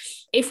odd?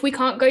 If we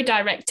can't go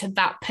direct to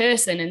that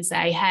person and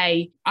say,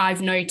 hey,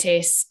 I've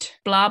noticed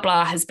blah,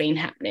 blah has been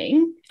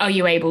happening, are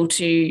you able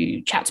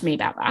to chat to me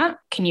about that?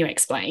 Can you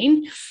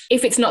explain?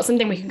 If it's not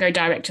something we can go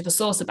direct to the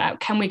source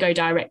about, can we go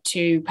direct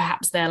to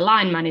perhaps their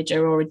line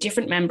manager or a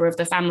different member of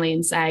the family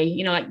and say,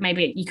 you know, like,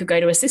 maybe you could go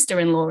to a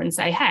sister-in-law and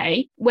say,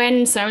 hey,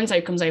 when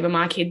so-and-so comes over,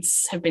 my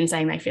kids have been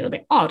saying they feel a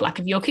bit odd. Like,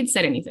 have your kids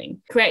said anything?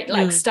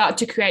 Start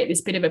to create this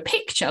bit of a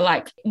picture,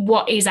 like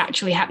what is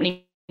actually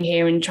happening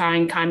here, and try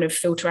and kind of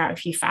filter out a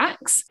few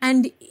facts.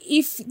 And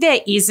if there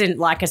isn't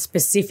like a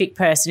specific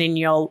person in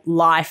your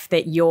life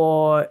that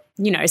you're,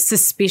 you know,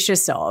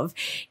 suspicious of,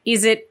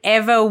 is it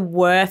ever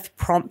worth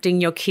prompting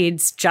your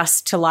kids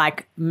just to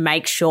like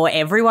make sure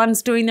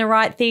everyone's doing the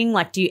right thing?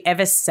 Like, do you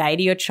ever say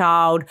to your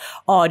child,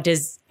 oh,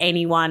 does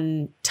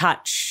anyone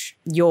touch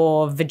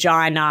your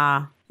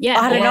vagina? Yeah,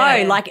 I don't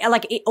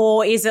know,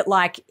 or is it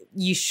like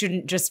you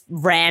shouldn't just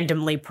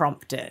randomly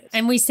prompt it?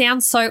 And we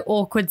sound so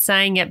awkward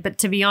saying it, but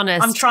to be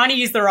honest, I'm trying to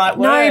use the right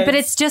words. No, but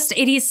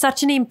it is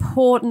such an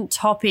important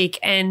topic,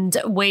 and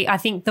I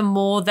think the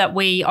more that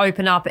we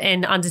open up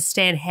and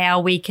understand how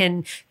we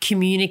can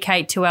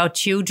communicate to our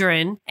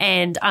children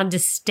and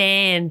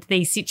understand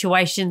these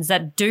situations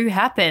that do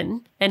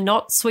happen and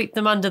not sweep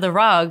them under the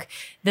rug,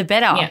 the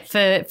better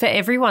for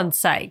everyone's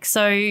sake.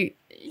 So,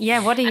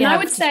 yeah, what do you And I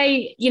would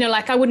say, you know,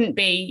 like, I wouldn't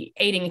be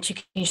eating a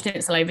chicken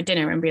schnitzel over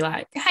dinner and be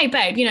like, hey,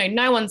 babe, you know,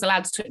 no one's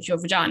allowed to touch your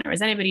vagina.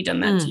 Has anybody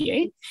done that to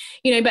you?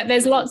 You know, but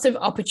there's lots of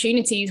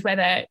opportunities,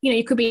 whether, you know,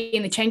 you could be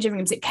in the changing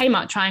rooms at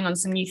Kmart trying on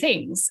some new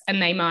things,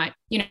 and they might,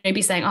 you know,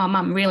 be saying, oh,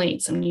 mum, really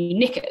need some new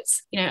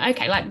knickers. You know,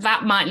 okay, like,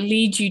 that might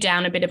lead you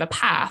down a bit of a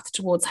path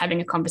towards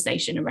having a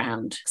conversation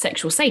around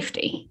sexual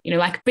safety, you know,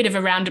 like a bit of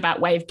a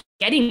roundabout way of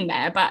getting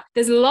there. But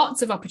there's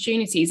lots of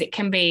opportunities. It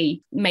can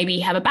be maybe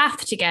have a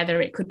bath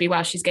together. It could be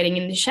while she's getting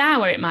in the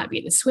shower. It might be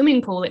at the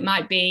swimming pool. It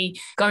might be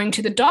going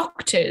to the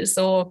doctors,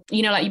 or,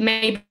 you know, like,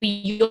 maybe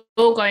you're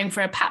going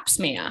for a pap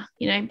smear.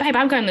 You know, babe,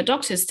 I'm going to the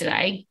doctors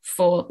today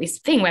for this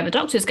thing where the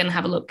doctor's going to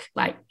have a look,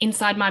 like,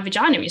 inside my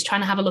vagina. He's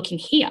trying to have a look in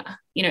here,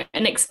 you know,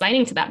 and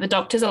explaining to that the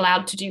doctor's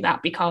allowed to do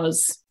that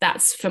because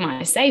that's for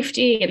my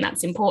safety and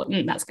that's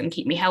important. That's going to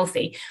keep me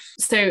healthy.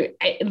 So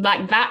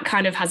like, that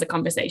kind of has a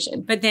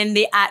conversation. But then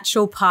the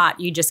actual part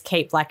you just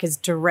keep like as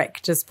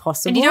direct as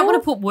possible. And you don't want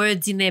to put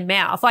words in their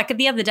mouth. Like,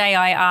 the other day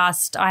I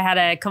had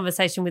a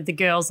conversation with the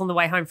girls on the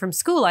way home from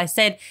school. I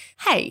said,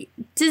 hey,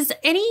 does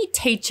any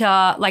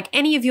teacher, like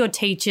any of your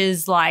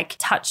teachers, like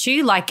touch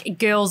you, like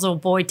girls or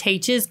boy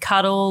teachers,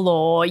 cuddle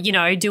or, you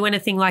know, do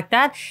anything like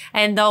that?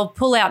 And they'll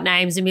pull out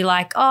names and be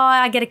like, oh,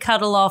 I get a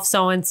cuddle off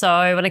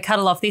so-and-so and a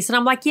cuddle off this. And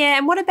I'm like, yeah,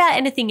 and what about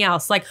anything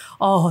else? Like,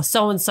 oh,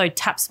 so-and-so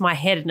taps my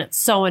head and it's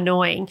so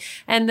annoying.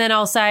 And then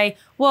I'll say,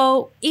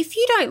 well, if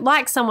you don't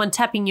like someone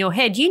tapping your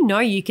head, you know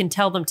you can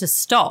tell them to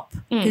stop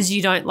because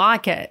you don't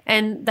like it.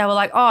 And they were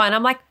like, oh, and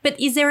I'm like, but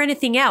is there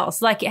anything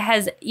else? Like,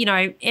 has, you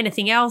know,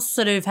 anything else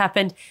sort of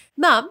happened?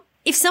 Mum,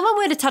 if someone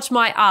were to touch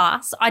my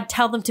ass, I'd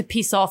tell them to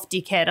piss off,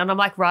 dickhead. And I'm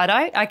like,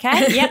 righto,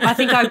 okay, yep, I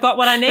think I've got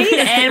what I need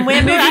and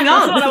we're moving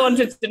on. That's what I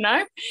wanted to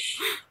know.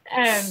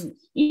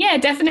 Yeah,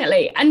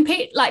 definitely. And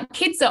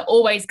kids are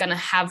always going to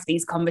have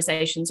these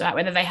conversations, right?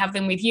 Whether they have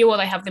them with you or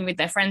they have them with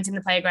their friends in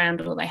the playground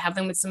or they have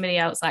them with somebody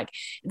else. Like,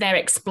 they're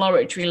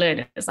exploratory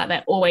learners. Like,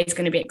 they're always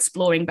going to be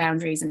exploring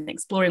boundaries and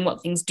exploring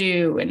what things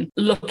do and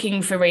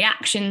looking for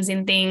reactions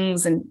in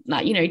things and,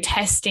 like, you know,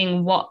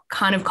 testing what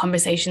kind of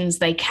conversations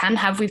they can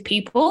have with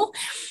people,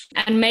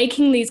 and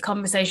making these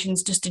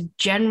conversations just a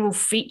general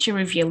feature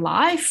of your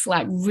life,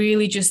 like,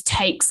 really just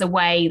takes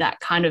away that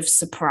kind of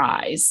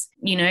surprise.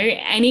 You know,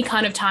 any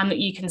kind of time that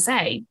you can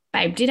say,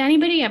 babe, did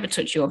anybody ever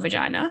touch your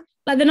vagina?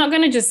 Like, they're not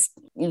going to just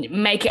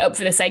make it up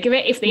for the sake of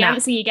it. If the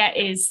answer you get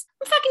is,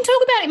 fucking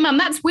talk about it, mum,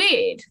 that's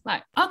weird.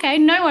 Like, okay,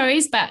 no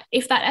worries. But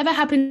if that ever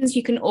happens,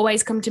 you can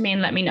always come to me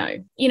and let me know.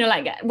 You know,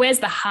 like, where's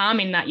the harm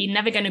in that? You're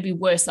never going to be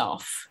worse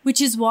off.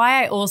 Which is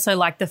why I also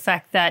like the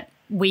fact that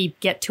we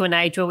get to an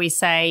age where we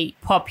say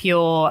pop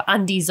your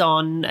undies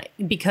on,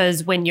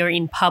 because when you're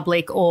in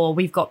public or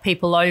we've got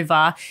people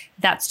over,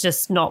 that's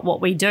just not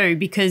what we do,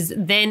 because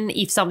then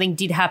if something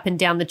did happen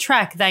down the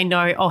track, they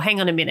know, oh,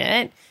 hang on a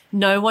minute,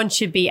 no one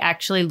should be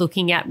actually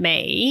looking at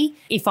me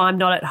if I'm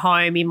not at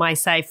home in my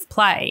safe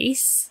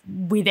place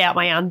without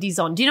my undies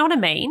on. Do you know what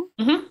I mean?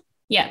 Mm-hmm.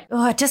 Yeah.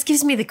 Oh, it just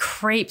gives me the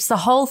creeps, the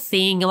whole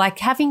thing, like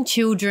having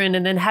children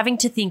and then having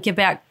to think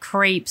about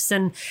creeps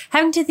and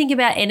having to think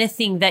about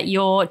anything that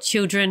your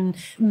children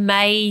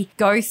may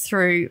go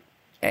through.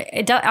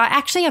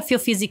 I feel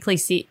physically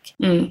sick.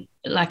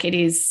 Like, it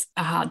is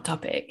a hard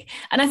topic.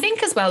 And I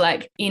think as well,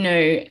 like, you know,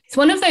 it's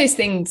one of those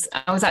things,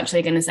 I was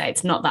actually going to say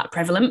it's not that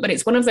prevalent, but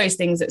it's one of those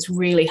things that's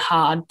really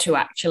hard to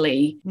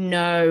actually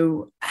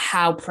know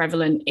how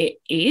prevalent it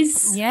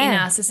is in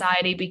our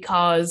society,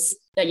 because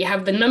that you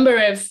have the number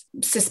of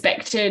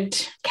suspected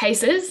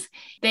cases,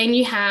 then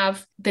you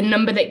have the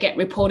number that get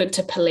reported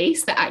to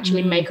police that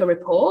actually make a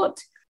report.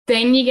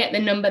 Then you get the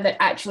number that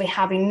actually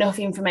have enough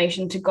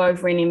information to go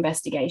for an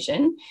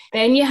investigation.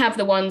 Then you have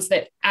the ones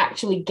that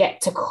actually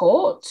get to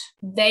court.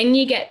 Then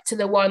you get to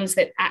the ones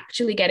that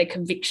actually get a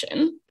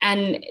conviction.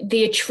 And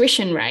the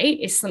attrition rate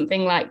is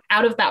something like,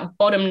 out of that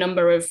bottom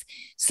number of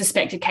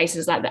suspected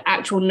cases, like the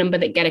actual number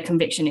that get a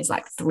conviction is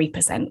like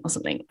 3% or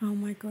something. Oh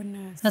my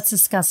goodness. That's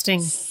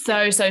disgusting.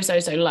 So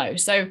low.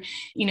 So,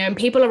 you know, and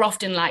people are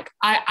often like,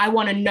 I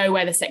want to know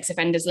where the sex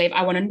offenders live.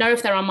 I want to know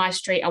if they're on my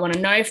street. I want to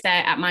know if they're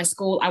at my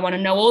school. I want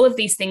to know all of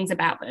these things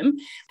about them.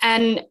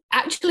 And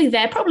actually,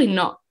 they're probably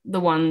not the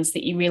ones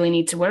that you really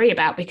need to worry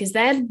about, because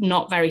they're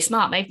not very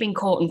smart. They've been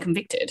caught and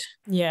convicted.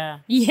 Yeah.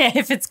 Yeah,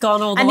 if it's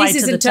gone all the way to the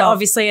top. And this isn't to,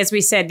 obviously, as we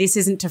said, this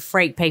isn't to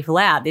freak people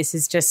out. This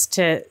is just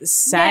to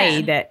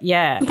say that,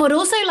 But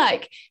also,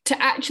 like,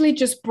 to actually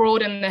just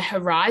broaden the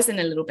horizon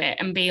a little bit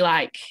and be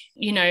like,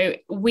 you know,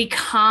 we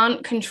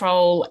can't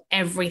control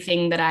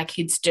everything that our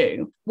kids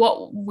do.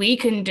 What we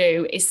can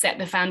do is set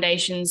the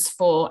foundations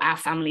for our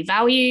family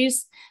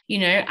values, you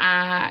know,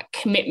 our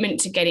commitment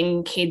to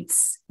getting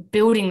kids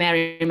building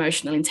their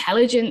emotional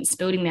intelligence,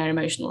 building their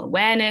emotional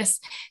awareness,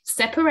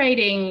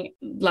 separating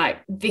like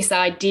this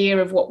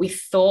idea of what we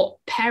thought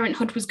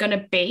parenthood was going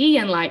to be,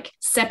 and like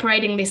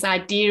separating this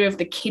idea of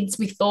the kids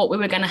we thought we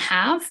were going to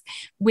have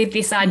with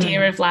this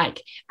idea of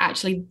like,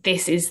 actually,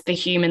 this is the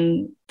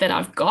human that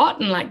I've got,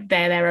 and like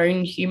they're their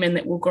own human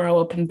that will grow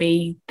up and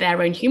be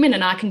their own human,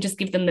 and I can just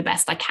give them the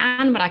best I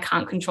can, but I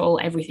can't control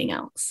everything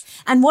else.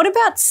 And what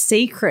about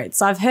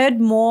secrets? I've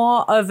heard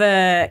more of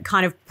a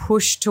kind of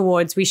push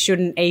towards we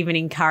shouldn't even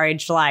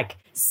encourage like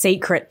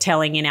secret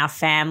telling in our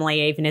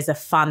family, even as a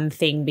fun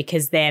thing,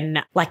 because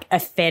then like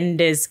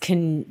offenders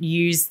can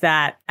use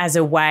that as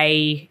a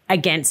way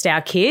against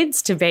our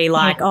kids to be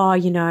like, oh,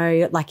 you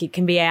know, like it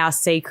can be our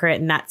secret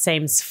and that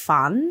seems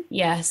fun.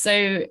 Yeah.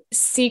 So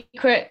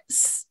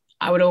secrets,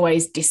 I would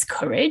always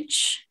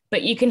discourage,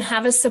 but you can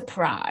have a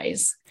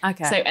surprise.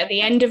 Okay. So at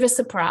the end of a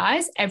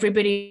surprise,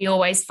 everybody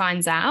always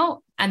finds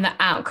out and the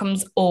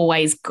outcome's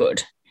always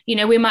good. You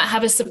know, we might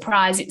have a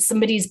surprise, it's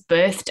somebody's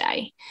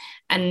birthday,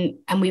 and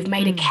we've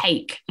made a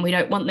cake and we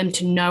don't want them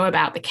to know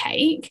about the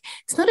cake.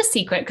 It's not a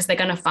secret because they're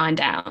going to find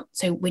out.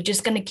 So we're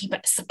just going to keep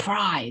it a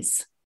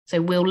surprise.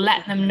 So we'll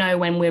let them know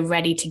when we're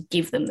ready to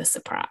give them the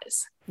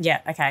surprise.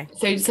 Yeah, okay.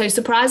 So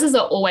surprises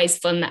are always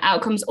fun. The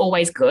outcome's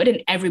always good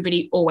and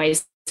everybody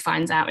always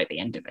finds out at the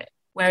end of it.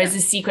 Whereas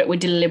a secret, we're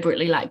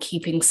deliberately like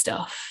keeping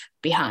stuff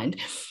behind.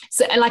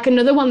 So like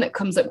another one that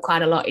comes up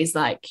quite a lot is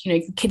like, you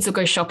know, kids will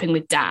go shopping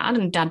with dad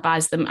and dad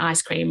buys them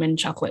ice cream and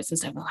chocolates and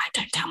stuff. Like,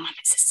 don't tell mum,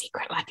 it's a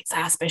secret. Like, it's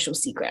our special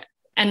secret.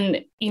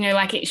 And, you know,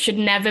 like it should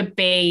never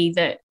be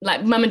that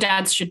like mum and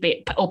dads should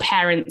be, or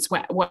parents,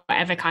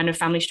 whatever kind of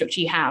family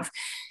structure you have,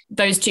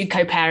 those two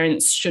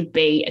co-parents should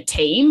be a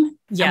team.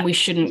 Yeah. And we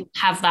shouldn't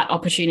have that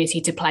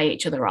opportunity to play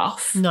each other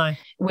off. No.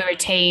 We're a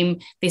team.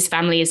 This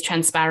family is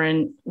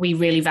transparent. We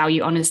really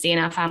value honesty in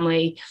our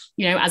family.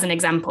 You know, as an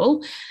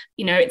example,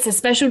 you know, it's a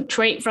special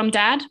treat from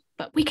dad,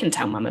 but we can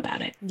tell mum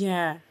about it.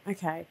 Yeah.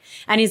 Okay.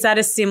 And is that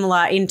a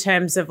similar in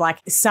terms of like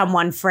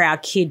someone for our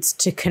kids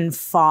to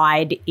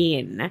confide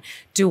in?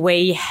 Do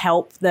we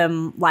help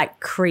them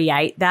like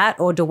create that,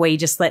 or do we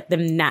just let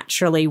them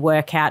naturally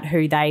work out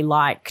who they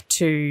like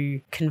to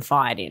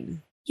confide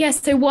in?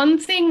 Yes. So one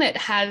thing that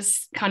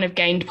has kind of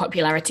gained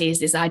popularity is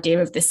this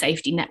idea of the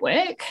safety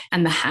network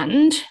and the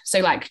hand. So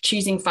like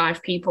choosing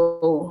 5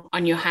 people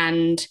on your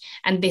hand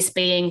and this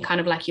being kind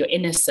of like your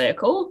inner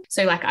circle.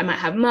 So like I might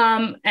have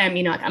mum,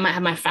 you know, like I might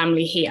have my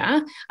family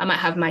here. I might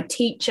have my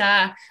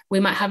teacher. We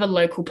might have a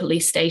local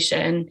police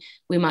station.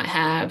 We might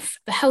have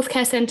the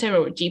healthcare centre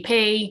or a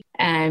GP.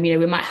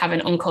 We might have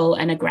an uncle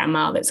and a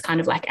grandma that's kind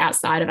of like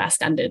outside of our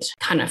standard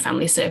kind of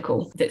family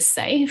circle that's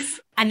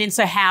safe. And then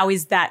so how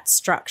is that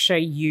structure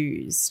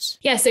used?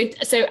 Yeah, so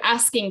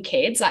asking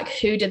kids, like,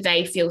 who do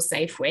they feel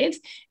safe with?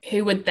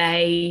 Who would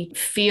they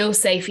feel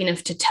safe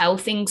enough to tell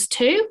things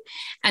to?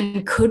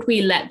 And could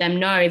we let them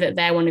know that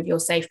they're one of your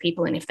safe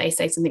people? And if they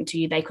say something to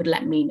you, they could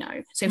let me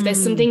know. So if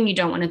there's something you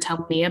don't want to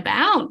tell me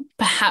about,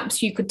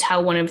 perhaps you could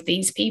tell one of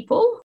these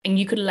people and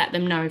you could let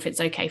them know if it's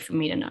okay for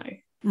me to know.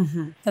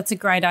 Mm-hmm. That's a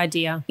great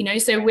idea.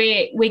 So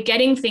we're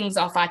getting things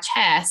off our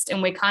chest,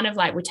 and we're kind of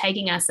like, we're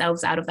taking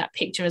ourselves out of that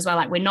picture as well.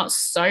 Like, we're not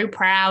so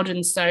proud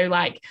and so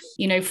like,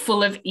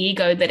 full of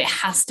ego that it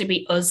has to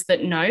be us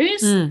that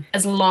knows,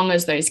 as long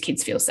as those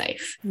kids feel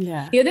safe.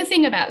 Yeah. The other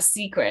thing about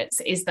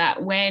secrets is that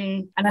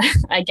again,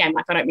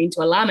 I don't mean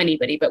to alarm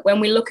anybody, but when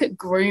we look at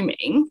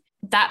grooming,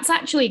 that's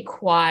actually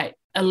quite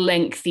a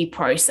lengthy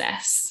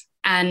process.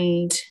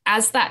 And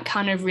as that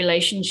kind of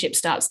relationship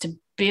starts to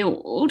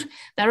build,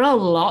 there are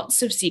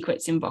lots of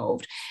secrets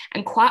involved.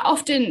 And quite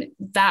often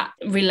that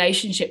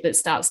relationship that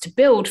starts to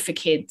build for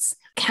kids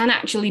can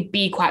actually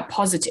be quite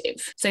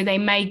positive. So they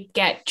may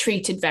get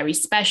treated very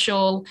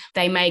special.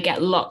 They may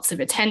get lots of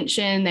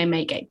attention. They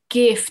may get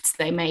gifts.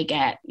 They may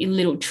get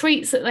little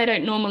treats that they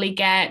don't normally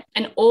get.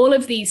 And all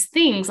of these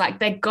things, like,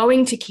 they're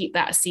going to keep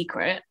that a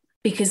secret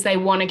because they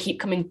want to keep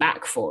coming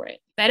back for it.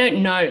 They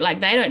don't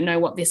know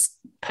what this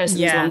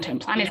person's long-term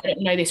plan is. They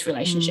don't know this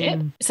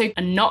relationship. So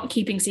not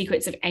keeping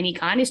secrets of any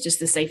kind is just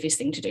the safest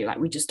thing to do. Like,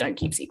 we just don't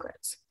keep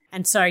secrets.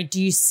 And so do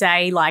you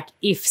say, like,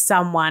 if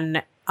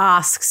someone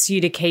asks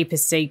you to keep a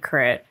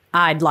secret,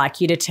 I'd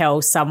like you to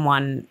tell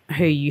someone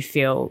who you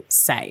feel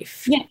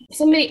safe? Yeah. If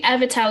somebody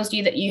ever tells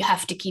you that you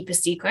have to keep a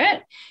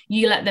secret,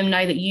 you let them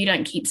know that you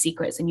don't keep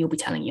secrets, and you'll be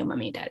telling your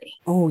mummy and daddy.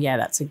 Oh, yeah,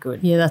 that's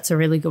a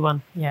really good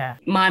one. Yeah.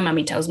 My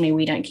mummy tells me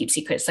we don't keep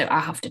secrets, so I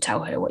have to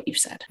tell her what you've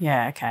said.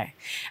 Yeah, okay.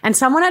 And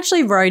someone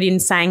actually wrote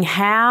in saying,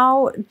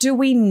 how do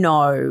we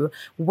know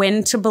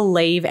when to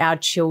believe our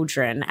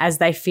children as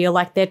they feel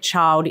like their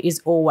child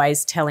is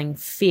always telling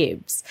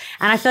fibs?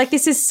 And I feel like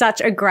this is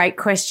such a great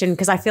question,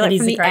 because I feel like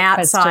from the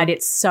outside,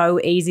 it's so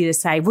easy to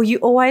say, well, you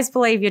always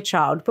believe your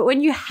child. But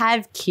when you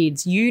have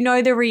kids, you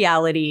know the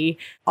reality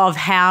of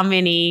how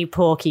many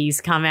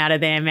porkies come out of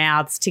their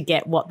mouths to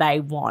get what they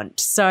want.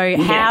 So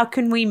how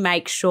can we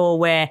make sure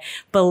we're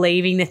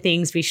believing the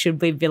things we should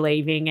be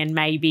believing, and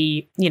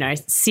maybe,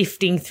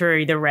 sifting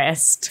through the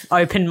rest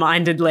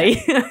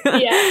open-mindedly?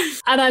 Yeah.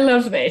 And I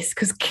love this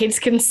because kids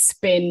can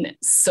spin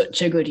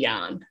such a good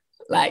yarn.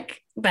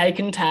 Like, they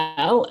can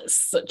tell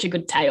such a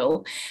good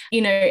tale,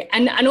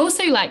 and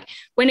also, like,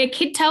 when a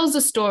kid tells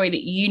a story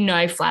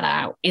that flat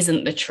out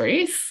isn't the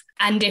truth,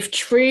 and if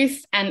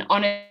truth and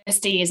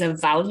honesty is a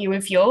value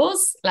of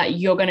yours, like,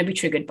 you're going to be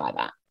triggered by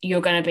that.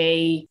 You're going to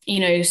be,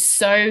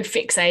 so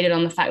fixated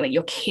on the fact that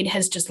your kid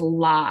has just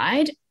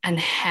lied, and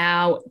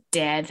how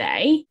dare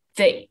they,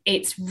 that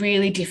it's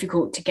really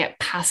difficult to get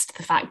past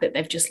the fact that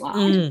they've just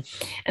lied.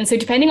 And so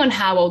depending on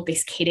how old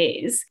this kid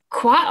is,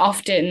 quite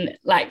often,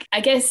 like, I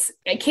guess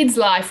kids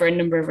lie for a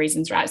number of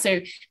reasons, right?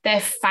 So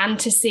their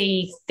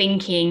fantasy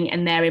thinking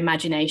and their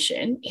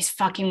imagination is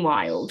fucking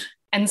wild.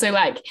 And so,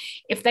 like,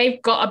 if they've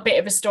got a bit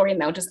of a story and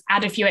they'll just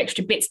add a few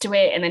extra bits to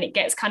it, and then it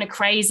gets kind of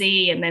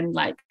crazy, and then,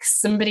 like,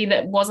 somebody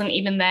that wasn't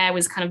even there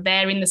was kind of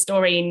there in the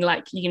story, and,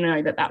 like,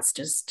 that's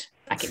just...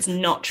 like, it's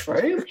not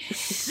true.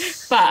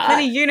 But then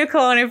a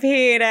unicorn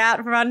appeared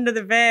out from under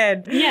the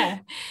bed. Yeah.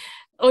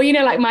 Or,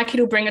 like, my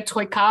kid will bring a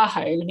toy car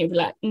home and he'll be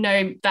like,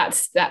 no,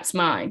 that's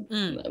mine.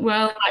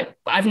 Well,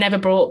 I've never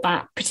brought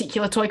that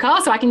particular toy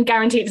car, so I can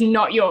guarantee it's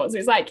not yours.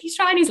 It's like, he's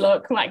trying his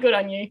luck. I'm like, good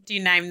on you. Do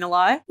you name the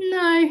lie?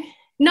 No.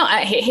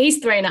 Not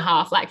he's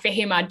 3.5. Like, for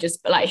him, I'd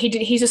just, like,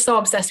 he's just so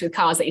obsessed with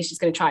cars that he's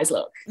just going to try his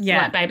luck.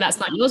 Yeah. Like, babe, that's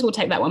not yours. We'll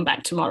take that one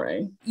back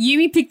tomorrow.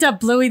 Yumi picked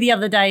up Bluey the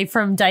other day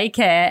from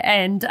daycare,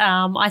 and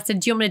I said,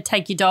 do you want me to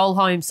take your doll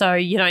home so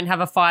you don't have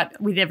a fight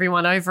with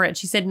everyone over it?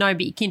 She said, no,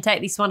 but you can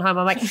take this one home.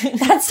 I'm like,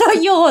 that's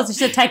not yours. She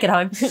said, take it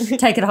home.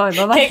 Take it home.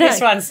 I'm like, keep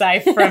this one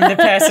safe from the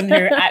person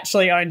who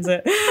actually owns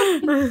it.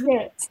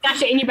 Yeah.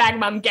 Stash it in your bag,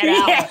 Mum. Get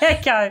out.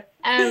 Yeah, go.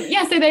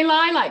 So they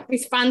lie, like,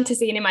 this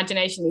fantasy and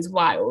imagination is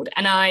wild.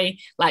 And I,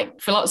 like,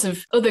 for lots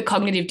of other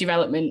cognitive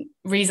development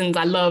reasons,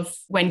 I love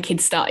when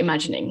kids start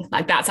imagining.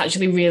 Like, that's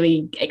actually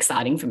really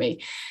exciting for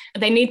me.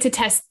 They need to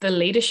test the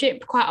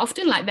leadership quite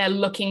often. Like, they're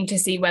looking to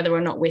see whether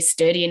or not we're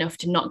sturdy enough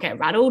to not get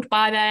rattled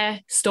by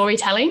their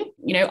storytelling.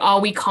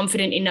 Are we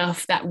confident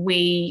enough that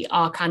we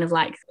are kind of,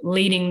 like,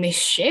 leading this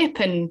ship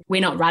and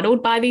we're not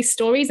rattled by these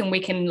stories, and we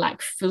can,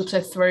 like,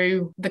 filter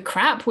through the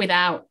crap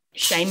without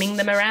shaming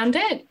them around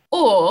it?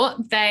 Or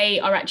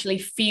they are actually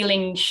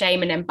feeling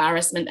shame and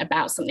embarrassment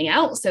about something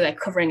else, so they're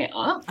covering it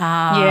up.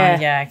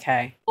 Yeah,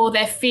 okay. Or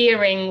they're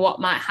fearing what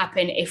might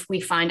happen if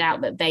we find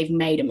out that they've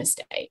made a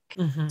mistake.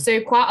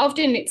 So quite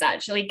often it's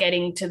actually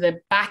getting to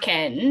the back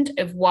end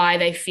of why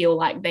they feel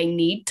like they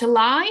need to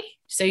lie.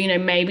 So,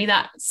 maybe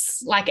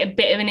that's, like, a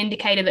bit of an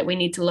indicator that we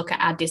need to look at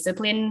our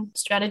discipline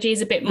strategies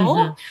a bit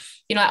more.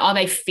 You know, like, are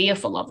they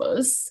fearful of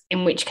us?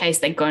 In which case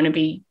they're going to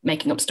be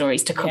making up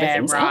stories to cover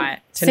things up.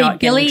 To not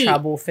get in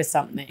trouble for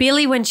something.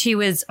 Billy, when she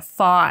was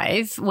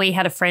 5, we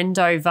had a friend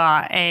over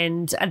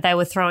and they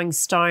were throwing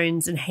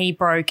stones and he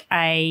broke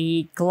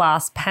a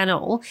glass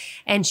panel,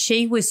 and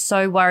she was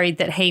so worried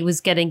that he was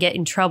going to get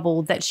in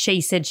trouble that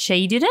she said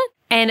she did it.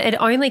 And it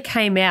only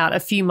came out a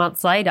few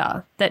months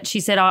later that she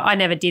said, I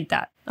never did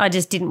that. I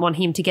just didn't want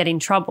him to get in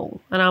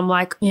trouble. And I'm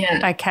like,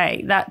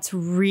 okay, that's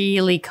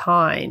really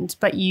kind,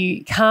 but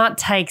you can't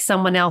take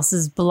someone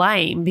else's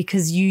blame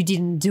because you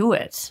didn't do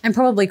it. And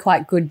probably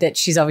quite good that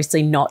she's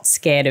obviously not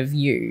scared of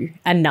you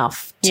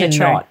enough to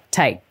not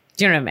take.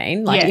 Do you know what I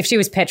mean? Like if she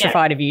was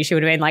petrified of you, she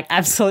would have been like,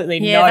 absolutely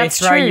no,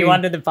 throw you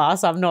under the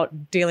bus. I'm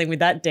not dealing with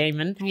that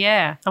demon.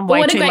 Yeah. I'm way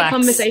what too a great lax.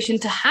 conversation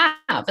to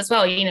have as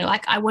well. You know,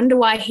 like, I wonder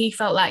why he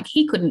felt like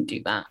he couldn't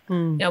do that.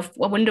 You know,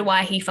 I wonder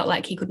why he felt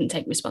like he couldn't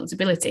take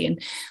responsibility, and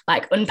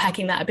like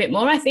unpacking that a bit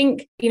more. I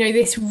think, you know,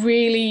 this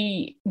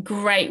really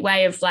great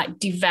way of like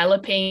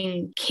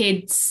developing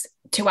kids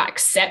to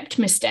accept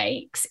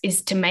mistakes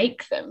is to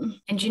make them.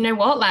 And you know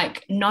what?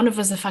 Like, none of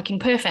us are fucking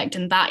perfect,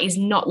 and that is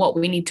not what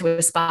we need to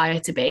aspire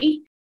to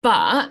be.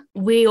 But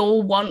we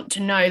all want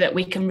to know that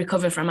we can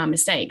recover from our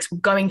mistakes. We're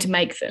going to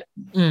make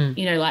them.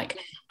 You know, like,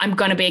 I'm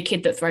going to be a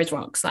kid that throws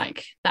rocks.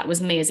 Like, that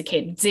was me as a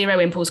kid. Zero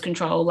impulse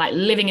control, like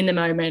living in the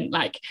moment.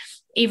 Like,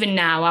 even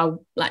now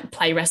I'll like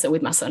play wrestle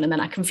with my son, and then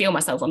I can feel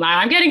myself. I'm like,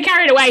 I'm getting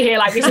carried away here.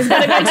 Like, this is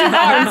going to go too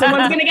far and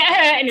someone's going to get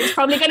hurt and it's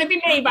probably going to be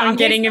me. But I'm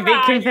getting a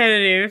bit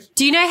competitive.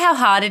 Do you know how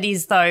hard it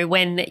is though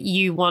when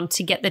you want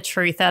to get the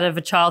truth out of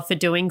a child for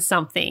doing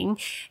something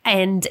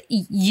and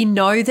you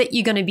know that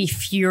you're going to be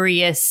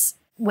furious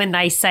when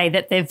they say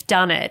that they've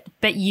done it,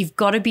 but you've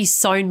got to be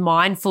so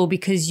mindful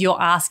because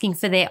you're asking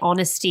for their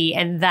honesty,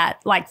 and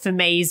that, like, for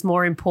me is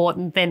more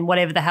important than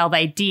whatever the hell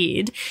they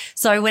did.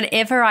 So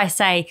whenever I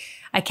say,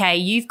 okay,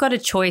 you've got a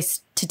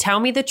choice to tell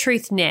me the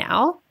truth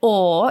now,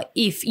 or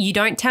if you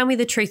don't tell me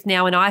the truth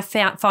now and I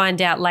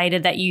find out later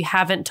that you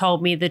haven't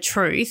told me the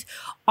truth,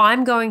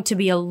 I'm going to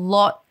be a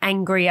lot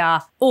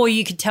angrier. Or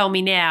you could tell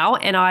me now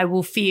and I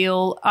will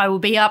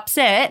be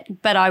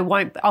upset, but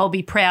I'll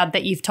be proud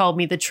that you've told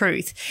me the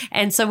truth.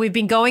 And so we've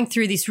been going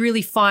through this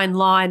really fine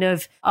line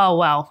of, oh,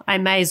 well, I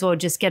may as well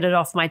just get it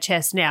off my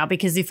chest now,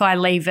 because if I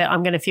leave it,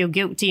 I'm going to feel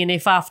guilty. And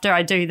if after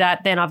I do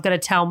that, then I've got to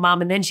tell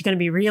mum, and then she's going to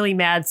be really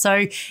mad.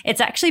 So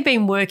it's actually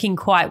been working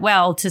quite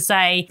well to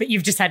say. But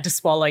you've just had to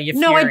swallow your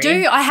fury. No, I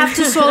do. I have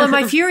to swallow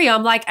my fury.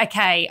 I'm like,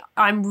 okay,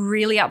 I'm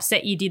really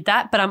upset you did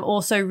that, but I'm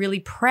also really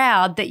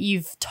proud that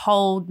you've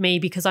told me,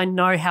 because I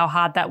know how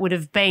hard that would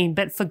have been.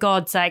 But for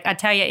God's sake, I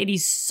tell you, it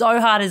is so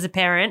hard as a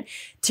parent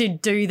to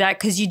do that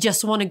because you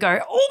just want to go,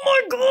 oh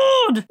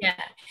my God. Yeah.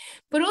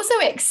 But also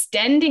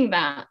extending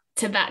that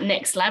to that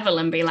next level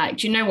and be like,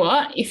 do you know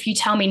what? If you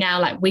tell me now,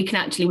 like, we can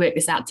actually work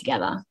this out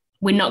together.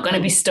 We're not going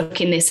to be stuck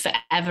in this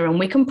forever, and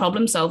we can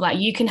problem solve. Like,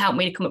 you can help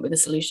me to come up with a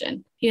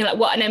solution. You know, like,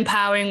 what an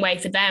empowering way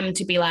for them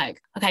to be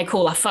like, okay,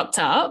 cool, I fucked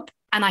up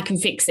and I can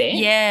fix it.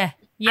 Yeah.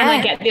 Yeah. And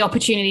I get the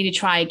opportunity to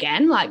try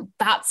again. Like,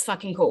 that's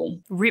fucking cool.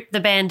 Rip the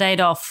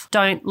Band-Aid off.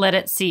 Don't let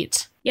it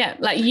sit. Yeah,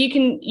 like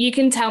you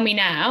can tell me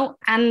now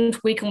and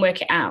we can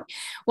work it out.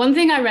 One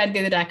thing I read the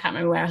other day, I can't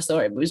remember where I saw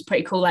it, but it was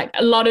pretty cool. Like,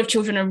 a lot of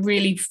children are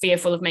really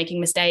fearful of making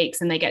mistakes,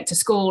 and they get to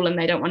school and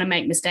they don't want to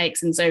make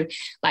mistakes. And so,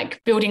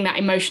 like, building that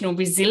emotional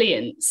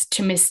resilience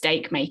to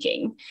mistake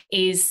making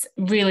is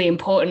really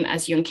important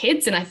as young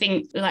kids. And I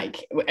think,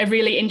 like, a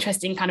really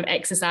interesting kind of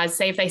exercise,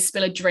 say if they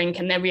spill a drink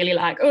and they're really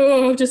like,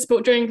 oh, I've just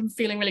spilled drink and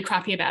feeling really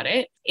crappy about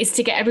it, is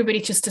to get everybody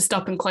just to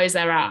stop and close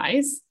their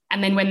eyes.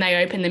 And then when they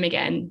open them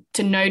again,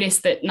 to notice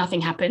that nothing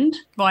happened.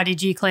 Why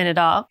did you clean it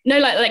up? No,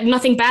 like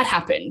nothing bad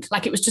happened.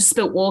 Like, it was just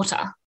spilt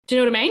water. Do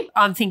you know what I mean?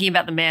 I'm thinking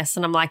about the mess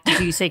and I'm like, did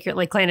you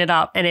secretly clean it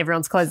up? And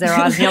everyone's closed their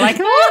eyes and you're like,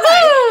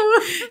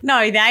 oh,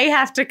 no, they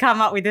have to come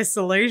up with a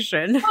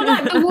solution. Well,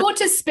 like, the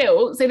water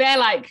spilt, so they're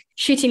like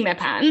shitting their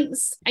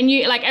pants, and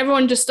you, like,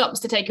 everyone just stops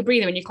to take a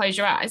breather when you close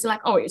your eyes. They're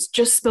like, oh, it's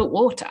just spilt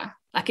water.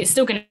 Like, it's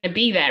still going to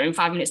be there in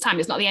 5 minutes' time.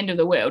 It's not the end of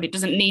the world. It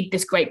doesn't need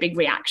this great big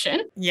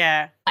reaction.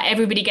 Yeah. Like,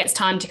 everybody gets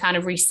time to kind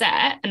of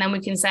reset, and then we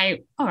can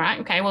say, all right,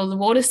 okay, well, the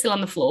water's still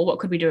on the floor. What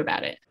could we do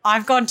about it?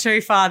 I've gone too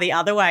far the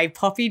other way.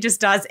 Poppy just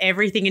does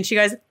everything and she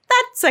goes,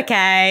 that's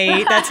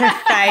okay. That's her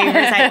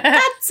favourite. Like,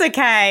 that's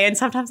okay. And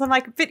sometimes I'm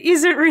like, but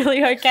is it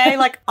really okay?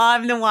 Like,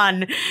 I'm the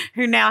one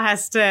who now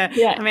has to,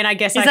 yeah. I mean, I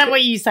guess. Is that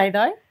what you say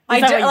though? I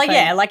do, like,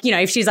 yeah, like, you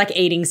know, if she's like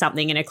eating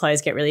something and her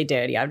clothes get really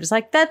dirty, I'm just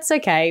like, that's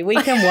okay, we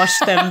can wash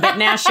them. But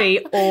now she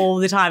all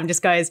the time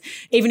just goes,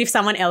 even if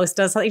someone else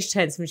does something, she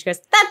turns to me and she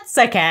goes, that's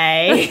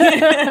okay.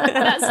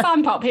 That's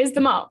fine, Pop, here's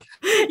the mop.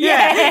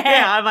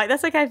 Yeah, I'm like,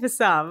 that's okay for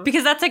some.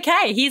 Because that's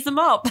okay, here's the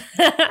mop.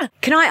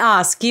 Can I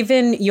ask,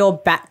 given your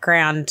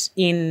background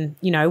in,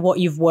 you know, what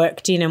you've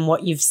worked in and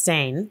what you've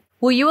seen,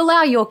 will you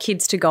allow your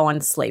kids to go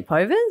on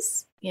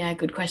sleepovers? Yeah,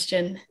 good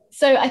question.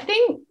 So I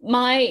think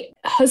my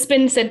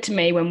husband said to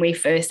me when we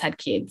first had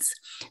kids,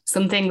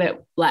 something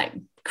that, like,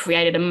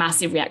 created a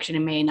massive reaction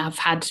in me, and I've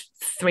had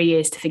 3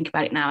 years to think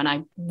about it now, and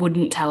I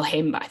wouldn't tell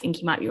him, but I think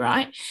he might be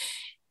right,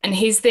 And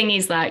his thing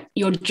is like,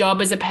 your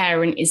job as a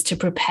parent is to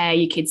prepare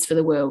your kids for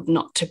the world,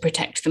 not to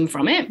protect them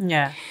from it.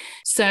 Yeah.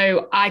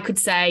 So I could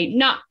say,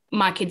 no,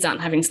 my kids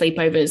aren't having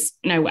sleepovers.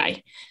 No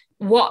way.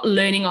 What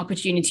learning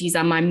opportunities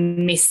am I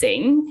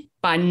missing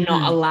by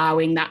not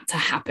allowing that to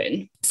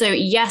happen? So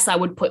yes, I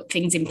would put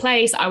things in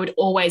place. I would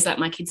always let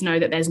my kids know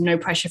that there's no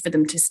pressure for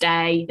them to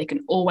stay. They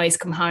can always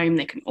come home.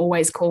 They can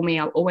always call me.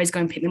 I'll always go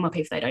and pick them up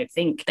if they don't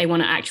think they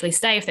want to actually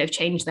stay, if they've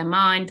changed their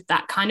mind,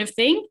 that kind of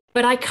thing.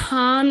 But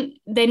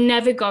they're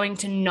never going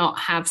to not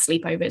have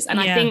sleepovers. And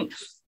I think,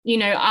 you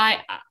know,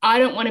 I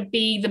don't want to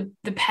be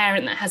the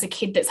parent that has a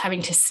kid that's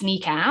having to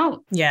sneak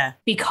out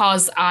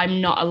because I'm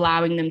not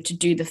allowing them to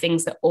do the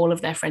things that all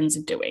of their friends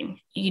are doing.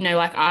 You know,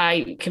 like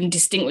I can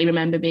distinctly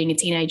remember being a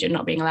teenager,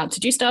 not being allowed to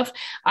do stuff.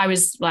 I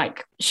was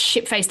like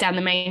shit-faced down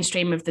the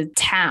mainstream of the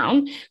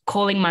town,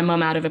 calling my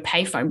mum out of a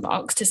payphone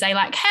box to say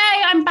like,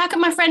 hey, I'm back at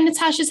my friend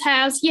Natasha's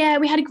house. Yeah,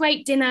 we had a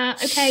great dinner.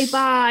 Okay,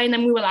 bye. And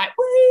then we were like,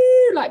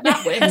 woo, like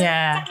that way.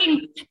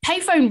 Fucking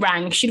payphone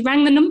rang. She'd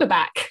rang the number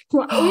back.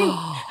 Like,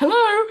 oh,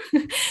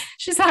 hello.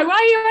 She's like, why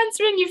are you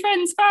answering your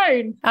friend's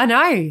phone? I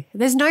know.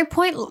 There's no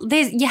point.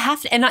 You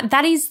have to, and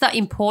that is the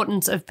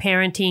importance of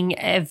parenting,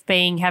 of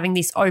having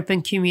this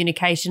open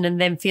communication and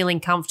them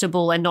feeling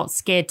comfortable and not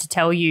scared to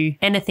tell you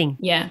anything.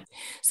 Yeah.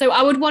 So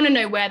I would want to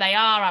know where they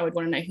are. I would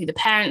want to know who the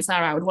parents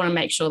are. I would want to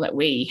make sure that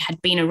we had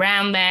been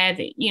around there,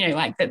 that, you know,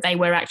 like that they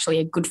were actually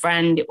a good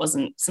friend. It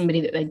wasn't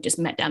somebody that they just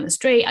met down the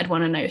street. I'd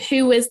want to know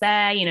who was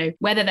there, you know,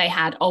 whether they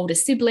had older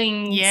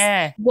siblings,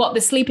 what the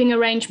sleeping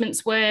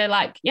arrangements were.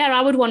 Like,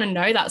 I would want to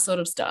know that sort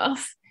of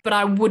stuff, but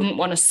I wouldn't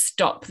want to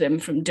stop them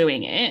from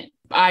doing it.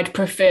 I'd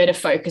prefer to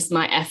focus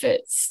my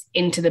efforts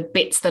into the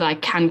bits that I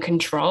can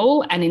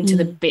control and into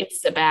the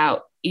bits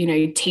about, you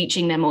know,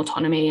 teaching them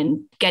autonomy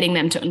and getting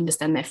them to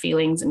understand their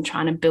feelings and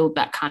trying to build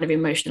that kind of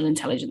emotional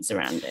intelligence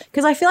around it.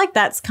 Because I feel like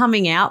that's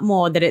coming out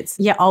more, that it's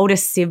your older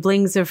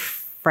siblings of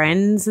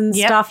friends and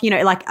stuff, you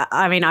know, like,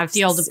 I mean, I've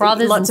the older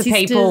brothers, lots and of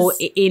sisters. people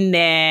in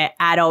their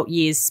adult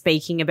years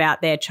speaking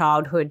about their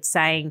childhood,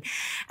 saying,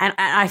 and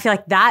I feel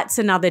like that's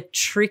another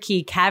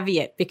tricky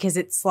caveat, because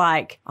it's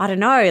like, I don't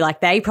know,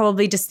 like they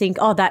probably just think,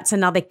 oh, that's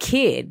another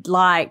kid.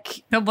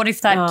 Like, but what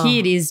if that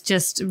kid is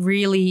just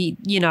really,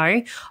 you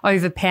know,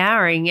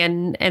 overpowering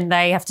and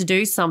they have to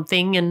do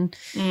something and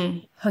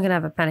I'm going to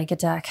have a panic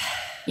attack.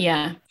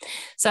 Yeah.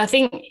 So I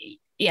think,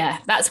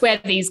 that's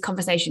where these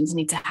conversations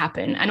need to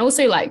happen. And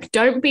also, like,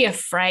 don't be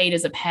afraid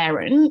as a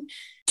parent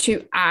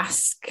to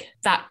ask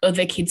that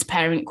other kid's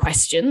parent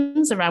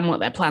questions around what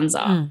their plans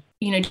are.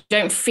 You know,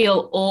 don't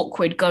feel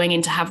awkward going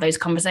in to have those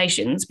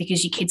conversations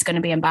because your kid's going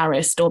to be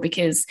embarrassed, or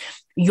because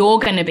you're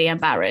going to be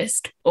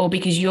embarrassed, or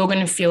because you're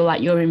going to feel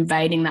like you're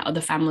invading that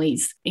other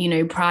family's, you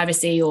know,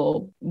 privacy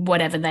or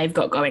whatever they've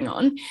got going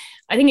on.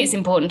 I think it's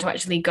important to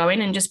actually go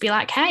in and just be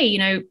like, hey, you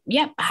know,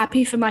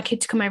 happy for my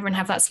kid to come over and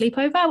have that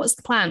sleepover. What's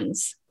the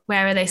plans?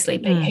 Where are they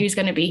sleeping? Who's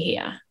going to be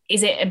here?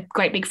 Is it a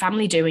great big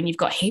family do and you've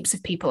got heaps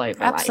of people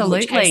over?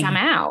 Absolutely. Like, in which case I'm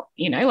out,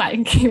 you know,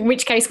 like in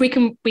which case we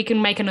can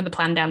make another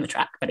plan down the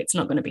track, but it's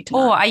not going to be tonight.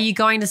 Or are you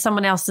going to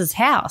someone else's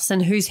house,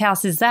 and whose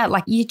house is that?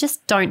 Like, you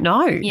just don't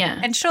know. Yeah.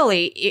 And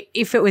surely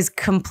if it was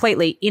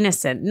completely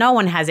innocent, no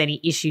one has any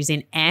issues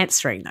in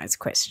answering those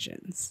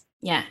questions.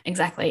 Yeah,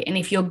 exactly. And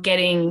if you're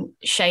getting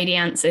shady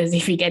answers,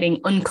 if you're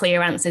getting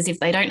unclear answers, if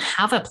they don't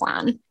have a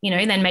plan, you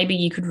know, then maybe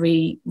you could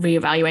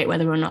reevaluate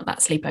whether or not that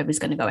sleepover is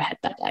going to go ahead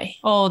that day.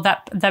 Or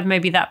that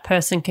maybe that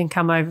person can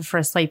come over for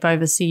a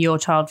sleepover so your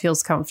child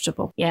feels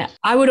comfortable. Yeah.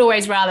 I would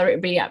always rather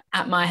it be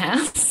at my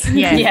house.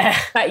 Yeah.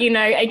 But, you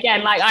know,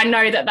 again, like I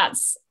know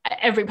that's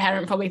every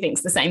parent probably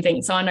thinks the same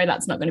thing. So I know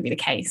that's not going to be the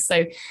case.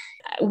 So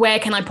where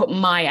can I put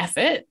my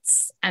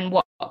efforts, and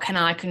what can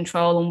I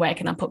control, and where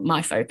can I put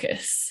my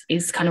focus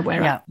is kind of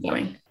where I'm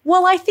going.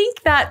 Well, I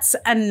think that's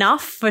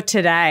enough for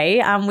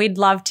today. We'd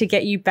love to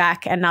get you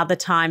back another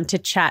time to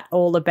chat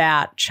all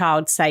about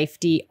child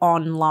safety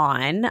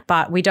online,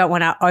 but we don't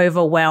want to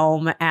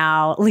overwhelm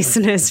our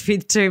listeners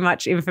with too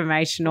much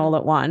information all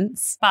at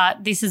once.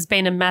 But this has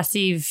been a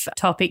massive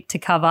topic to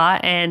cover,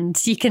 and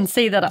you can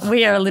see that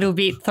we are a little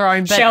bit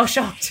thrown.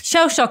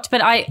 Shell-shocked,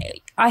 but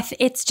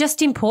it's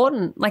just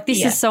important. Like,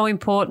 this is so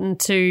important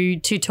to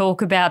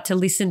talk about, to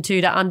listen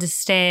to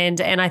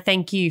understand. And I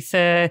thank you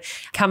for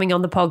coming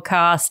on the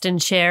podcast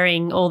and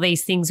sharing all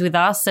these things with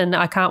us. And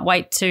I can't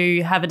wait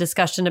to have a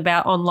discussion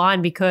about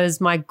online, because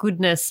my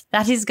goodness,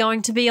 that is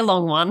going to be a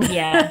long one.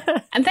 Yeah.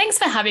 And thanks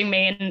for having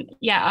me. And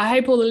I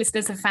hope all the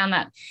listeners have found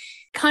that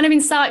kind of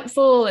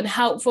insightful and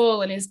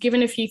helpful, and has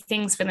given a few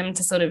things for them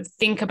to sort of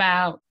think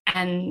about.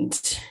 And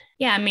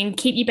I mean,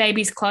 keep your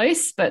babies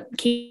close, but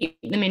keep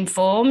them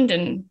informed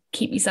and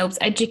keep yourselves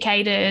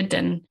educated,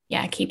 and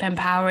keep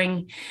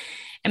empowering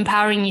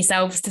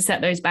yourselves to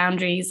set those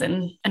boundaries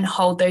and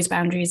hold those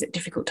boundaries at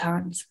difficult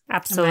times.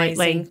 Absolutely.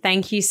 Amazing.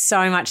 Thank you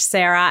so much,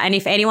 Sarah. And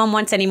if anyone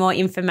wants any more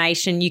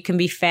information, you can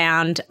be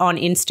found on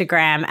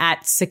Instagram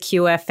at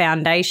Secure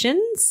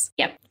Foundations.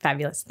 Yep.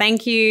 Fabulous.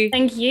 Thank you.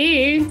 Thank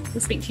you.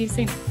 We'll speak to you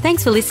soon.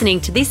 Thanks for listening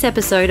to this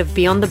episode of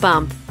Beyond the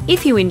Bump.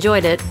 If you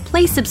enjoyed it,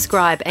 please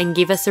subscribe and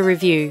give us a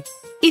review.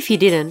 If you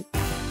didn't,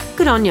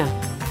 Good on ya.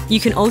 You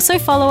can also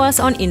follow us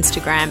on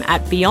Instagram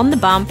at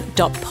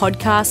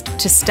beyondthebump.podcast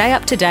to stay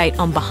up to date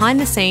on behind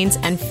the scenes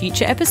and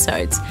future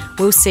episodes.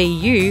 We'll see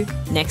you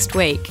next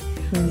week.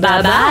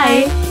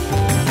 Bye-bye.